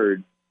own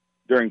words,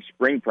 during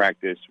spring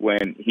practice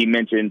when he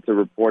mentioned to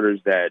reporters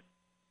that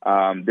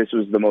this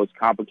was the most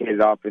complicated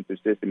offensive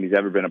system he's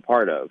ever been a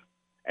part of,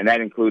 and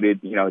that included,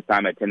 his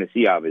time at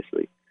Tennessee,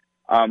 obviously.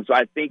 So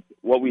I think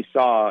what we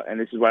saw, and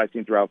this is what I've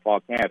seen throughout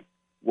fall camp,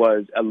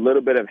 was a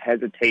little bit of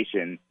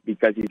hesitation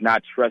because he's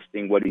not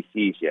trusting what he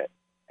sees yet.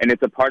 And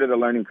it's a part of the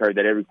learning curve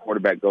that every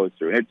quarterback goes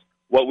through. And it's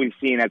what we've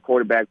seen at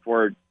quarterback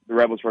for the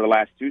Rebels for the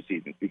last 2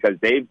 seasons because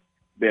they've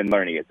been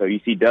learning it. So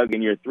you see Doug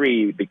in year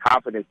 3, the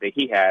confidence that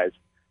he has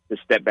to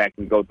step back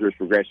and go through his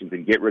progressions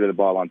and get rid of the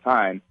ball on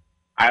time.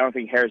 I don't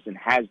think Harrison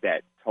has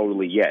that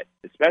totally yet,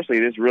 especially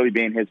this really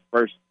being his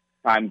first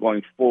time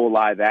going full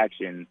live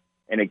action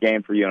in a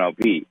game for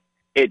UNLV.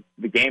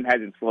 The game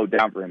hasn't slowed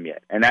down for him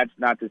yet. And that's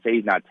not to say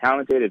he's not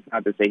talented. It's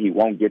not to say he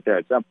won't get there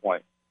at some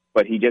point.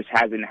 But he just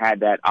hasn't had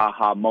that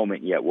aha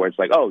moment yet where it's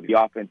like, oh,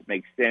 the offense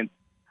makes sense.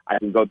 I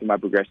can go through my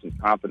progressions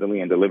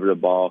confidently and deliver the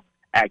ball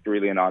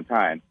accurately and on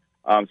time.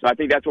 So I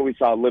think that's what we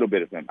saw a little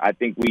bit of him. I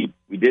think we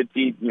did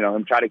see,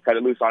 him try to cut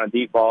it loose on a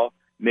deep ball,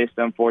 missed,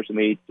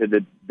 unfortunately, to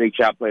the big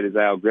shot play to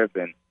Zyle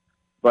Griffin.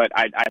 But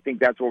I think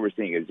that's what we're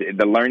seeing is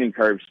the learning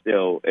curve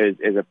still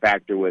is a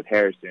factor with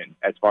Harrison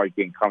as far as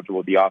getting comfortable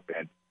with the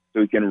offense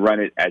so he can run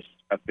it as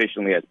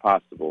efficiently as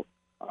possible.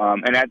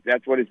 And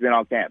that's what it's been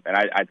all camp. And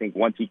I think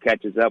once he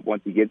catches up,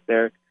 once he gets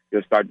there,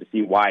 you'll start to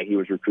see why he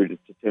was recruited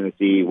to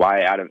Tennessee,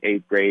 why out of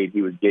 8th grade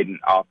he was getting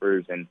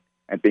offers and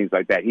things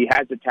like that. He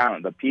has the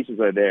talent. The pieces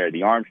are there.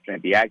 The arm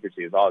strength, the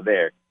accuracy is all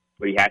there.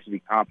 But he has to be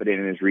confident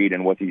in his read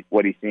and what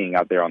he's seeing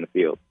out there on the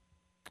field.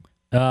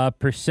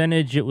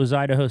 Percentage, it was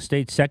Idaho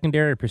State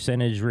secondary.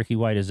 Percentage, Ricky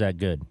White is that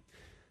good?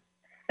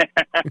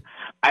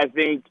 I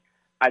think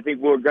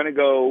we're going to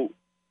go,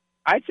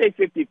 I'd say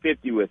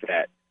 50-50 with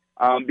that.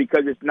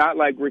 Because it's not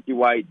like Ricky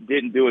White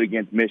didn't do it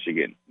against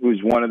Michigan, who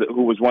was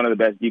one of the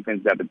best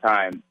defenses at the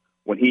time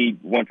when he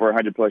went for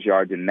 100-plus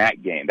yards in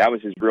that game. That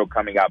was his real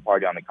coming-out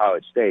party on the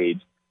college stage,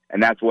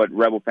 and that's what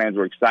Rebel fans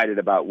were excited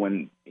about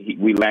when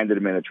we landed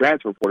him in the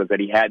transfer portal, that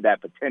he had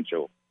that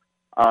potential.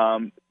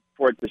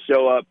 For it to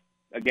show up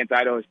against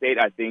Idaho State,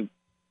 I think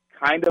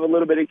kind of a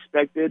little bit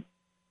expected,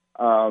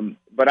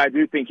 but I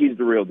do think he's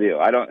the real deal.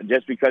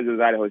 Just because it was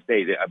Idaho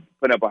State,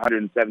 putting up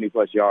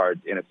 170-plus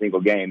yards in a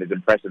single game is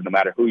impressive no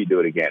matter who you do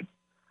it against.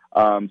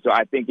 So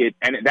I think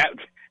that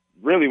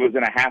really was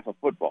in a half of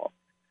football.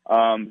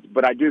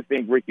 But I do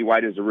think Ricky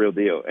White is the real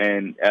deal.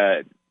 And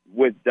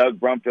with Doug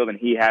Brumfield and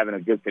he having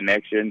a good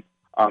connection,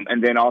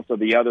 and then also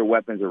the other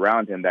weapons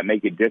around him that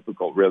make it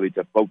difficult really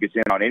to focus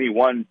in on any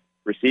one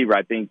receiver,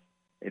 I think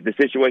the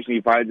situation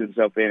he finds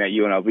himself in at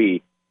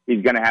UNLV,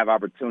 he's going to have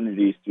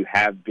opportunities to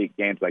have big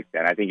games like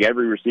that. I think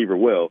every receiver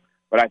will,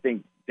 but I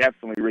think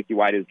definitely Ricky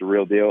White is the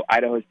real deal.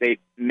 Idaho State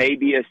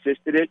maybe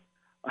assisted it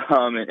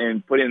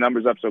and putting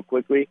numbers up so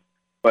quickly,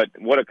 but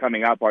what a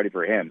coming out party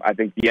for him. I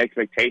think the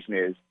expectation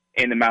is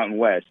in the Mountain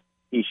West,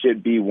 he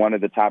should be one of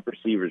the top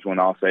receivers when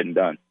all said and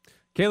done.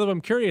 Caleb,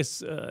 I'm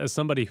curious, as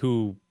somebody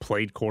who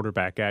played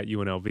quarterback at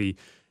UNLV,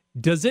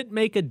 does it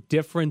make a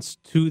difference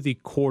to the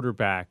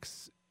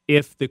quarterbacks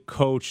if the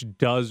coach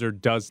does or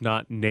does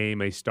not name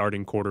a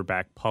starting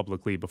quarterback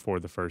publicly before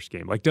the first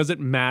game? Like, does it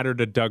matter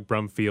to Doug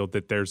Brumfield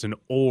that there's an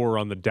or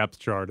on the depth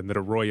chart and that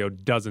Arroyo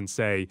doesn't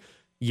say,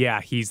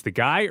 yeah, he's the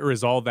guy, or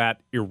is all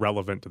that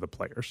irrelevant to the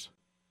players?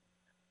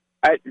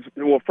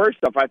 Well, first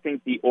off, I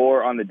think the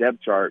or on the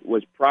depth chart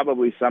was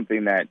probably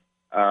something that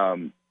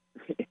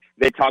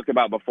they talked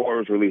about before it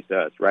was released to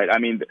us, right? I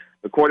mean,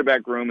 the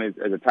quarterback room is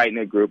a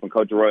tight-knit group, and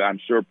Coach Arroyo, I'm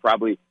sure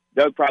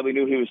Doug probably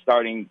knew he was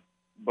starting,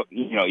 but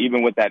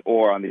even with that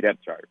or on the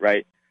depth chart,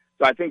 right?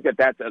 So I think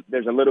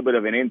there's a little bit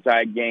of an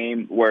inside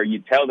game where you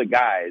tell the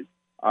guys,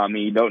 and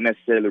you don't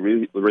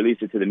necessarily release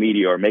it to the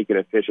media or make it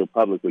official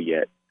publicly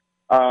yet.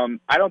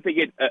 I don't think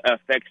it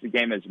affects the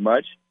game as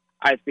much.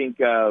 I think,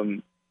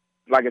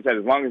 like I said,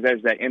 as long as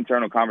there's that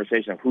internal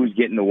conversation of who's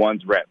getting the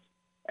ones reps,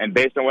 and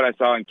based on what I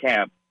saw in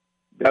camp,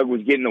 Doug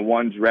was getting the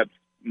ones reps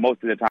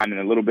most of the time in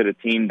a little bit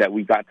of team that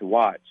we got to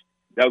watch.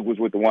 Doug was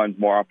with the ones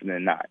more often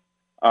than not.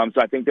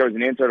 So I think there was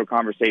an internal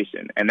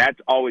conversation, and that's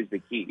always the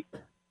key.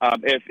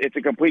 If it's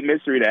a complete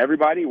mystery to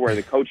everybody where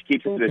the coach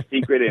keeps it a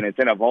secret and it's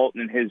in a vault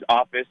in his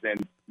office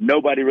and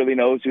nobody really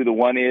knows who the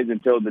one is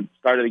until the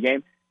start of the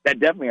game, that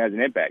definitely has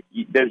an impact.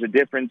 There's a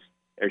difference.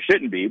 There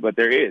shouldn't be, but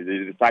there is.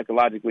 It's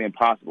psychologically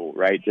impossible,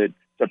 right, to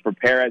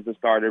prepare as a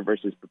starter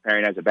versus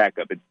preparing as a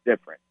backup. It's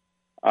different.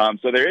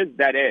 So there is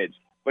that edge.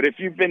 But if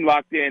you've been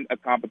locked in a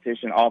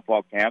competition all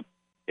fall camp,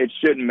 it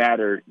shouldn't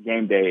matter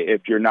game day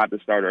if you're not the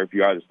starter or if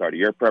you are the starter.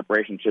 Your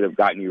preparation should have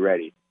gotten you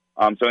ready.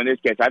 So in this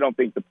case, I don't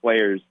think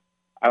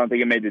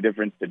it made the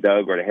difference to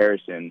Doug or to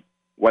Harrison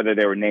whether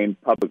they were named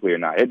publicly or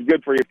not. It's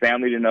good for your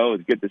family to know.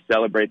 It's good to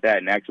celebrate that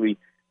and actually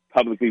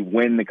publicly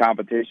win the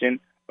competition.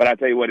 But I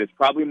tell you what, it's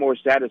probably more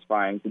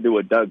satisfying to do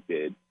what Doug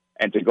did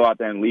and to go out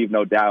there and leave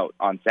no doubt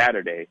on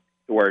Saturday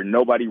to where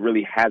nobody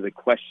really has a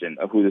question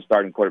of who the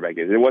starting quarterback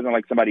is. It wasn't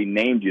like somebody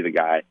named you the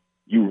guy.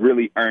 You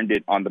really earned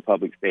it on the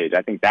public stage.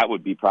 I think that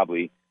would be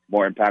probably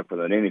more impactful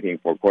than anything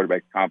for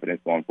quarterback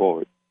confidence going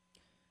forward.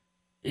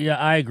 Yeah,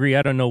 I agree.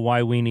 I don't know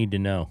why we need to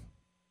know.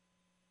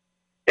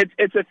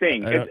 It's a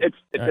thing.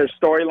 There's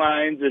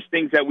storylines. There's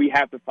things that we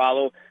have to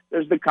follow.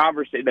 There's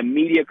the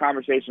media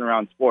conversation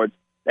around sports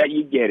that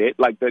you get it.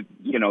 Like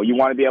you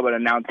want to be able to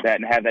announce that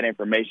and have that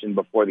information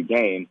before the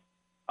game.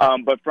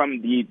 But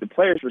from the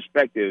player's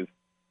perspective,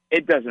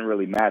 it doesn't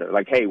really matter.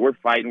 Like, hey, we're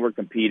fighting, we're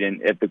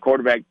competing. If the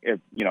quarterback,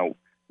 it's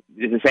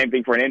the same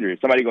thing for an injury.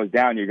 If somebody goes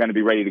down, you're going to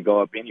be ready to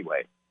go up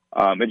anyway.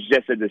 It's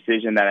just a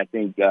decision that I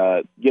think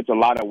gets a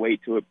lot of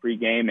weight to it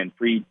pregame and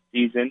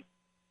preseason.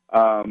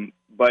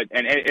 But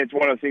it's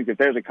one of those things, if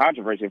there's a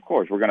controversy, of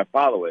course, we're going to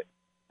follow it.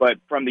 But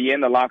from the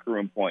in the locker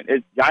room point,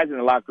 guys in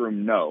the locker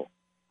room know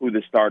who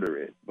the starter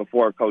is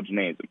before a coach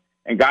names them.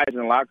 And guys in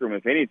the locker room,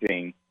 if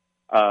anything,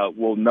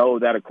 will know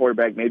that a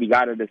quarterback maybe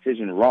got a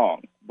decision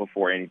wrong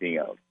before anything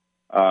else.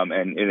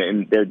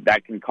 And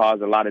that can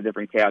cause a lot of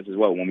different chaos as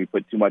well when we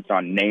put too much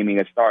on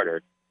naming a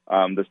starter.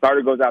 The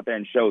starter goes out there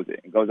and shows it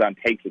and goes out and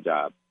takes a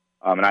job.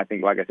 And I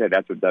think, like I said,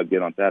 that's what Doug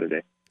did on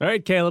Saturday. All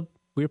right, Caleb.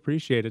 We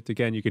appreciate it.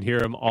 Again, you can hear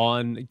him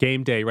on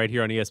game day right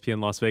here on ESPN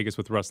Las Vegas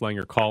with Russ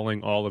Langer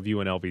calling all of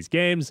UNLV's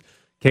games.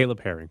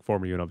 Caleb Herring,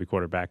 former UNLV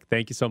quarterback.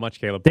 Thank you so much,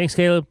 Caleb. Thanks,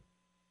 Caleb.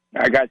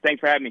 All right, guys. Thanks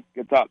for having me.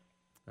 Good talk.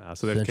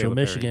 So there's Central Caleb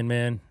Michigan,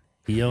 man.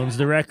 He owns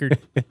the record.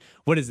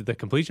 What is it? The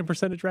completion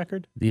percentage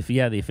record? The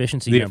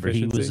efficiency number.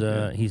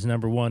 He's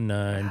number one,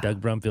 and Doug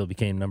Brumfield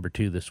became number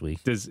 2 this week.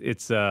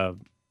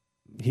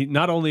 He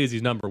not only is he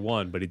number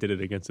 1, but he did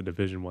it against a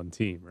Division I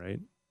team, right?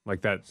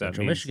 Like that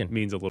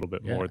means a little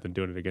bit more than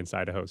doing it against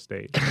Idaho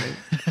State.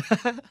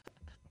 Right?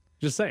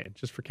 Just saying,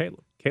 just for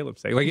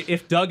Caleb's sake. Like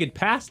if Doug had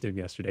passed him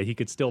yesterday, Caleb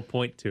could still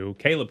point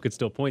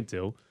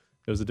to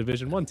it was a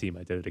Division I team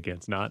I did it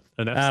against, not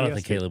an FCS I don't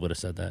think team. Caleb would have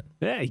said that.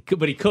 Yeah, he could,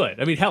 but he could.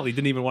 I mean, hell, he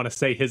didn't even want to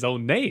say his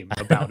own name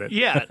about it.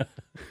 Yeah.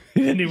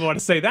 He didn't even want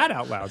to say that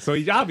out loud, so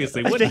he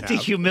obviously wouldn't I think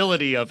the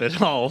humility of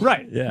it all.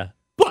 Right. Yeah.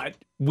 But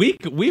we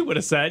would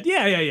have said,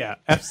 yeah.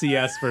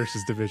 FCS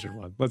versus Division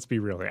I. Let's be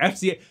real here.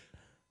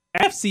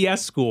 FCS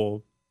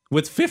school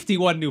with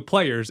 51 new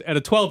players and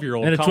a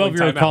 12-year-old and a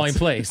 12-year-old calling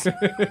plays.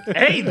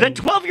 Hey, the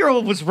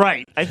 12-year-old was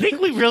right. I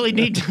think we really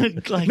need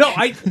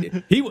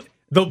to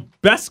the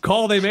best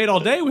call they made all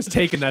day was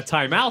taking that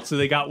timeout, so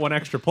they got one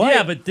extra play.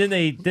 Yeah, but then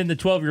the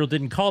 12-year-old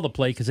didn't call the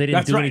play because they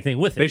didn't do anything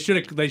with it. They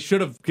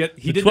should have.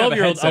 He the didn't have a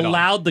 12-year-old headset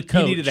allowed on. the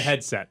coach. He needed a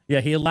headset. Yeah,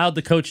 he allowed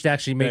the coach to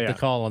actually make the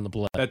call on the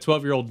play. That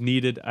 12-year-old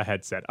needed a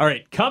headset. All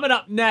right, coming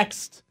up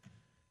next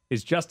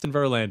is Justin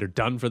Verlander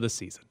done for the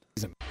season.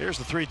 Here's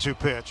the 3-2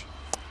 pitch.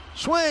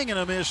 Swing and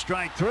a miss,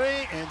 strike 3,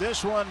 and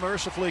this one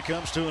mercifully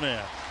comes to an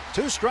end.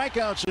 2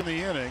 strikeouts in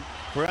the inning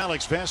for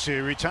Alex Vesia. He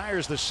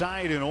retires the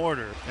side in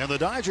order, and the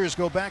Dodgers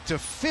go back to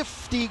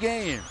 50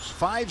 games,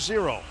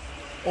 5-0,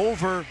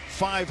 over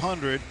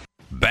 500.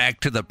 Back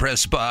to the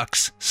Press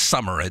Box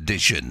Summer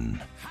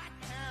Edition.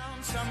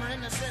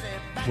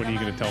 When are you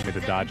going to tell me the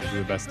Dodgers are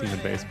the best team in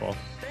baseball?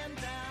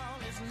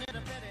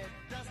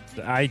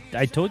 I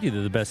told you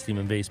they're the best team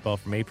in baseball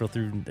from April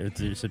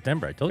through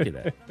September. I told you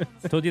that.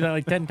 I told you that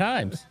like 10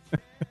 times.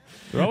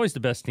 They're always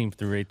the best team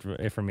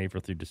from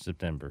April through to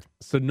September.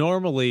 So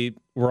normally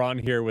we're on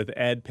here with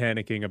Ed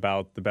panicking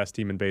about the best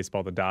team in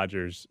baseball, the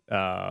Dodgers.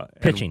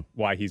 Pitching. And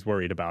why he's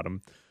worried about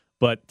them.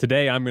 But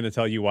today I'm going to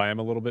tell you why I'm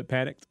a little bit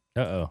panicked.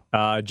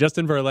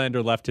 Justin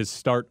Verlander left his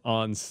start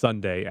on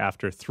Sunday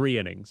after 3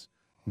 innings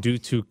due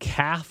to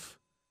calf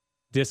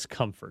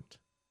discomfort.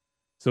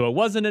 So it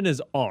wasn't in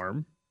his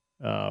arm,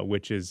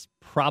 which is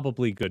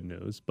probably good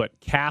news, but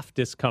calf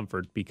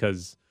discomfort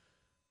because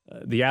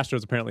the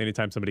Astros apparently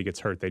anytime somebody gets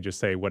hurt, they just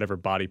say whatever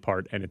body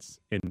part and it's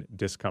in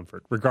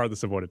discomfort,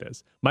 regardless of what it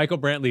is. Michael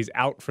Brantley's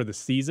out for the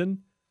season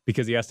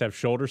because he has to have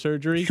shoulder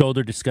surgery.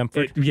 Shoulder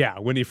discomfort?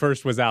 When he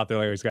first was out, they're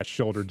like, he's got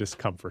shoulder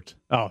discomfort.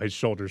 Oh, his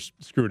shoulder's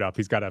screwed up.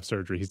 He's got to have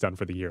surgery. He's done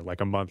for the year, like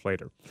a month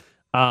later.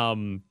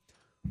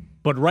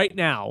 But right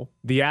now,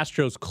 the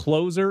Astros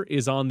closer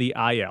is on the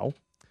IL.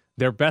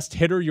 Their best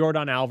hitter,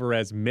 Yordan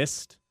Alvarez,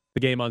 missed the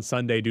game on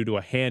Sunday due to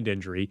a hand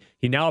injury.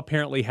 He now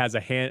apparently has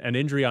an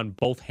injury on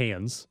both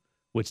hands,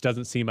 which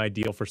doesn't seem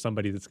ideal for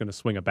somebody that's going to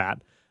swing a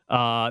bat.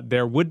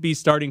 Their would-be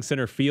starting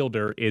center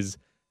fielder is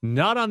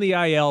not on the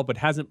IL, but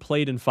hasn't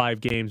played in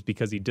 5 games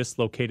because he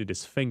dislocated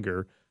his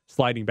finger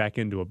sliding back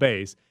into a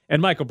base.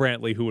 And Michael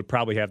Brantley, who would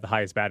probably have the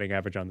highest batting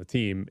average on the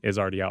team, is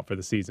already out for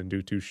the season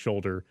due to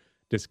shoulder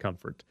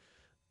discomfort.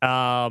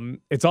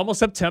 It's almost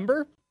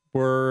September.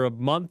 We're a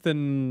month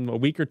and a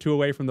week or 2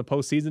 away from the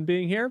postseason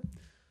being here.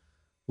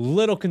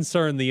 Little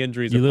concerned the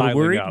injuries are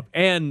piling up.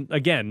 And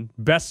again,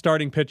 best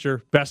starting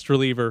pitcher, best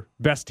reliever,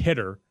 best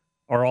hitter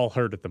are all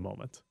hurt at the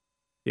moment.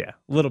 Yeah,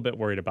 a little bit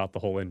worried about the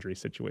whole injury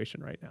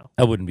situation right now.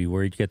 I wouldn't be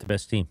worried. You get the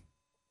best team.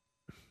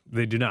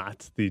 They do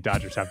not. The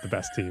Dodgers have the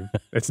best team.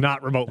 It's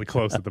not remotely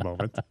close at the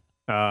moment.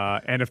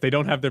 And if they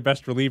don't have their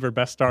best reliever,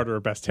 best starter, or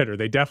best hitter,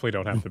 they definitely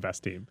don't have the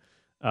best team.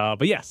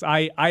 But yes,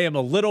 I am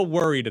a little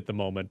worried at the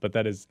moment, but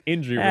that is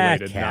injury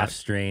related. Calf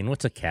strain.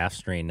 What's a calf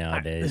strain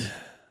nowadays?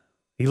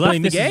 He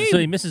left the game. So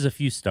he misses a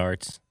few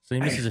starts.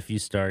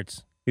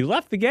 He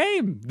left the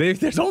game.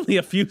 There's only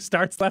a few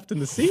starts left in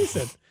the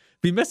season. If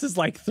he misses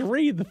like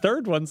 3, the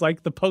third one's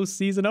like the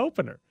postseason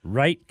opener.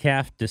 Right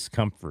calf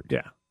discomfort.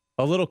 Yeah,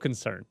 a little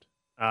concerned.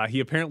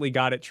 He apparently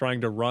got it trying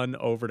to run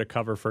over to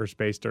cover first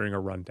base during a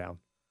rundown,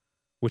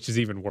 which is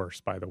even worse,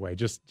 by the way.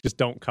 Just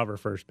don't cover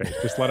first base.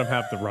 Just let him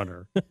have the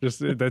runner.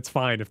 That's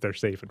fine if they're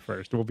safe at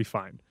first. We'll be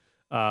fine.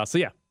 So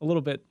yeah, a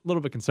little bit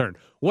concerned.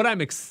 What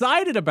I'm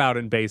excited about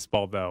in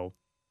baseball, though,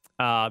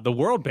 the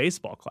World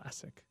Baseball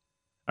Classic.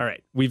 All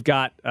right, we've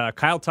got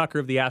Kyle Tucker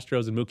of the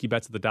Astros and Mookie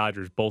Betts of the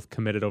Dodgers both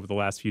committed over the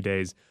last few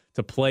days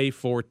to play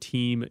for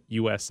Team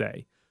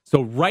USA.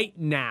 So right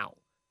now,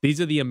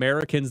 these are the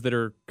Americans that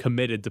are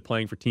committed to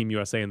playing for Team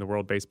USA in the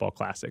World Baseball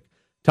Classic.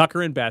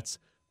 Tucker and Betts,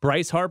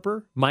 Bryce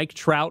Harper, Mike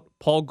Trout,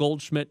 Paul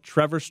Goldschmidt,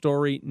 Trevor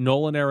Story,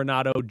 Nolan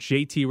Arenado,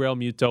 JT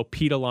Realmuto,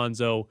 Pete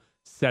Alonso,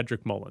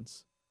 Cedric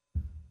Mullins.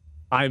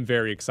 I'm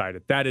very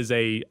excited. That is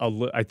I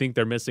think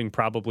they're missing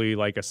probably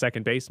like a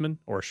second baseman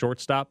or a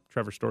shortstop.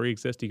 Trevor Story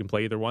exists. He can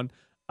play either one.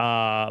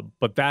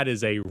 But that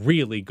is a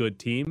really good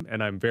team,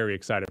 and I'm very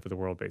excited for the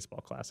World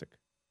Baseball Classic.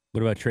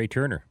 What about Trey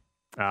Turner?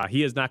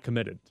 He is not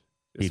committed.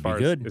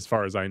 As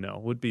far as I know,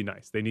 would be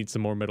nice. They need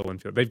some more middle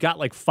infield. They've got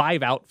like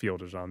 5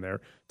 outfielders on there: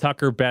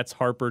 Tucker, Betts,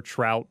 Harper,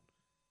 Trout.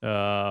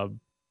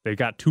 They've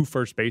got 2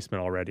 first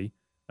basemen already.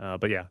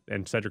 But yeah,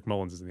 and Cedric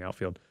Mullins is in the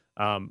outfield.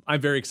 I'm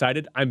very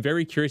excited. I'm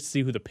very curious to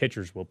see who the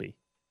pitchers will be,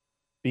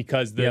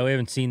 because we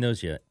haven't seen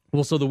those yet.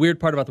 Well, so the weird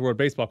part about the World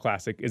Baseball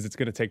Classic is it's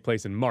going to take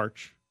place in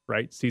March,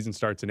 right? Season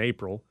starts in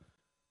April.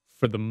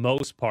 For the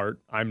most part,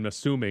 I'm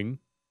assuming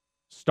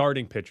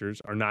starting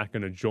pitchers are not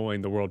going to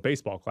join the World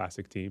Baseball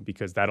Classic team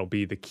because that'll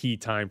be the key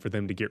time for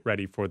them to get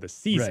ready for the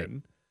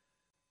season.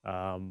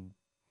 Right.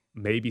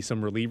 Maybe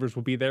some relievers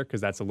will be there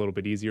because that's a little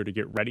bit easier to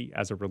get ready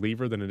as a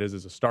reliever than it is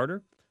as a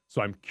starter.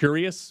 So I'm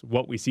curious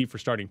what we see for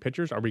starting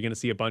pitchers. Are we going to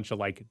see a bunch of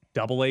like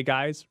AA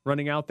guys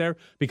running out there?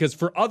 Because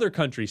for other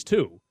countries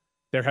too,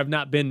 there have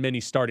not been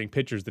many starting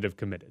pitchers that have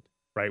committed,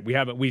 right?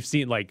 We've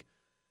seen like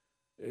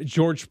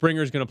George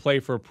Springer's going to play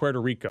for Puerto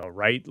Rico,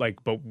 right?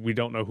 Like, but we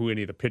don't know who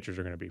any of the pitchers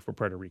are going to be for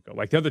Puerto Rico.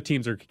 Like the other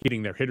teams are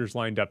getting their hitters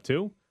lined up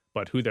too,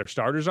 but who their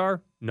starters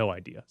are, no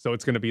idea. So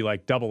it's going to be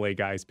like AA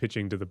guys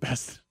pitching to the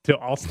best, to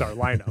all-star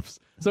lineups.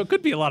 So it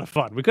could be a lot of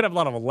fun. We could have a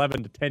lot of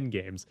 11 to 10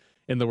 games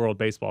in the World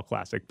Baseball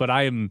Classic, but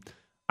I'm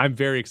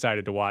very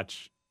excited to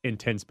watch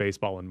intense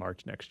baseball in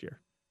March next year.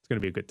 It's going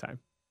to be a good time.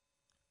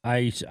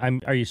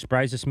 Are you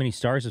surprised this many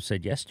stars have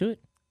said yes to it?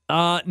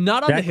 Not on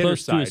that the hitter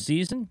close side. To a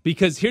season?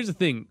 Because here's the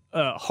thing.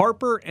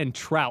 Harper and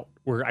Trout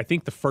were, I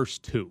think, the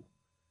first 2.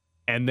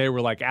 And they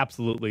were like,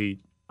 absolutely,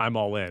 I'm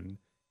all in.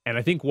 And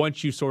I think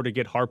once you sort of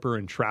get Harper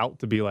and Trout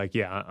to be like,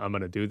 yeah, I'm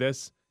going to do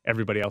this,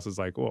 everybody else is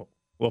like, well,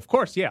 of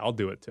course, yeah, I'll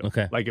do it too.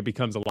 Okay. Like it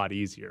becomes a lot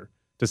easier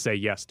to say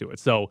yes to it.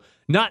 So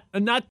not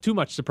too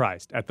much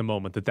surprised at the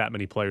moment that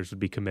many players would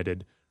be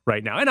committed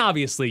right now. And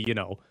obviously,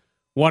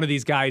 one of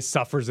these guys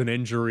suffers an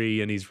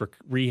injury and he's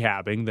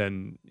rehabbing,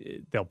 then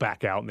they'll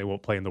back out and they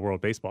won't play in the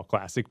World Baseball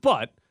Classic.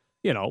 But,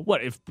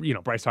 what if,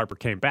 Bryce Harper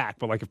came back?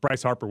 But like if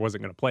Bryce Harper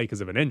wasn't going to play because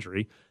of an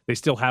injury, they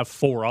still have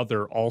 4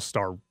 other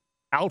all-star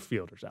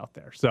outfielders out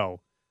there.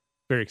 So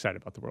very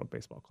excited about the World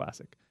Baseball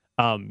Classic.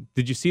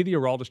 Did you see the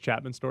Aroldis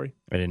Chapman story?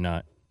 I did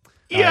not.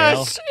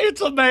 Yes,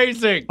 it's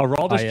amazing.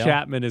 Aroldis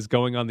Chapman is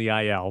going on the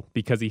IL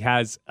because he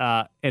has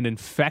an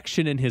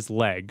infection in his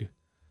leg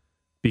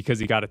because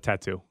he got a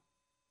tattoo.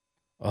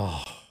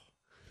 Oh,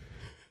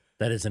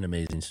 that is an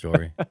amazing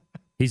story.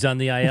 He's on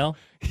the IL?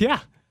 Yeah,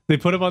 they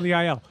put him on the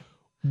IL.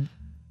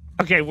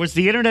 Okay, was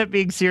the internet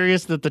being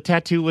serious that the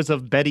tattoo was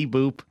of Betty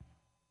Boop?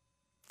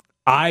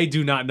 I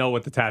do not know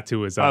what the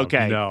tattoo is of.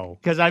 Okay. No.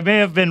 Because I may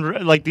have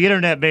been, like, the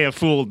internet may have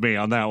fooled me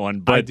on that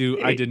one. But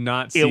I did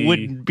not see. It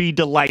would be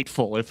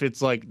delightful if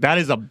it's like, that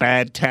is a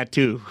bad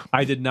tattoo.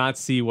 I did not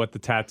see what the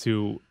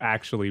tattoo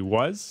actually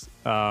was.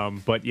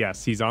 But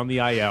yes, he's on the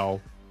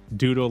IL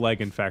due to a leg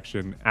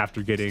infection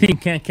after getting Team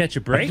can't catch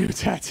a break. A new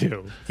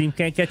tattoo. Team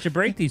can't catch a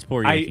break, these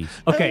poor Yankees.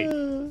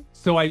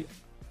 So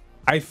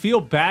I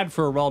feel bad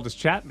for Aroldis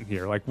Chapman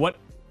here. Like, what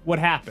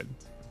happened?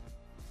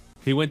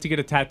 He went to get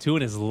a tattoo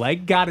and his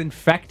leg got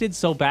infected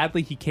so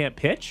badly he can't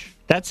pitch?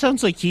 That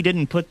sounds like he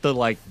didn't put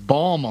the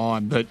balm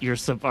on that you're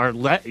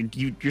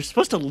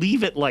supposed to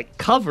leave it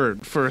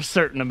covered for a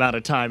certain amount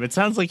of time. It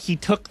sounds like he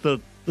took the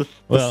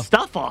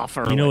stuff off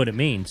early. You know what it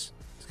means.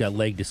 He's got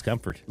leg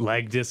discomfort.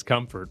 Leg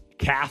discomfort.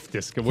 Calf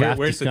discomfort.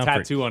 Where's the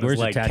tattoo on his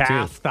leg?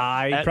 Calf,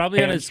 thigh, probably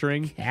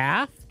hamstring, on his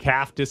calf.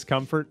 Calf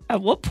discomfort.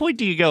 At what point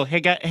do you go,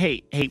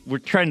 hey, we're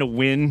trying to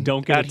win.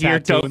 Don't get out a here.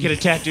 tattoo. Don't get a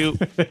tattoo.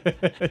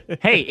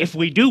 Hey, if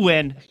we do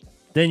win,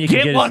 then you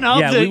get can one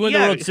of we win the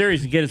World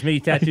Series and get as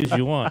many tattoos as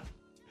you want.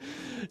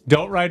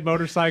 Don't ride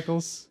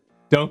motorcycles.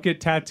 Don't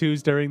get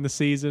tattoos during the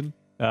season.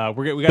 We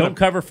got don't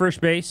cover first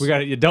base.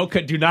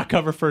 Do not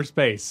cover first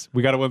base.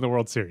 We got to win the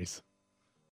World Series.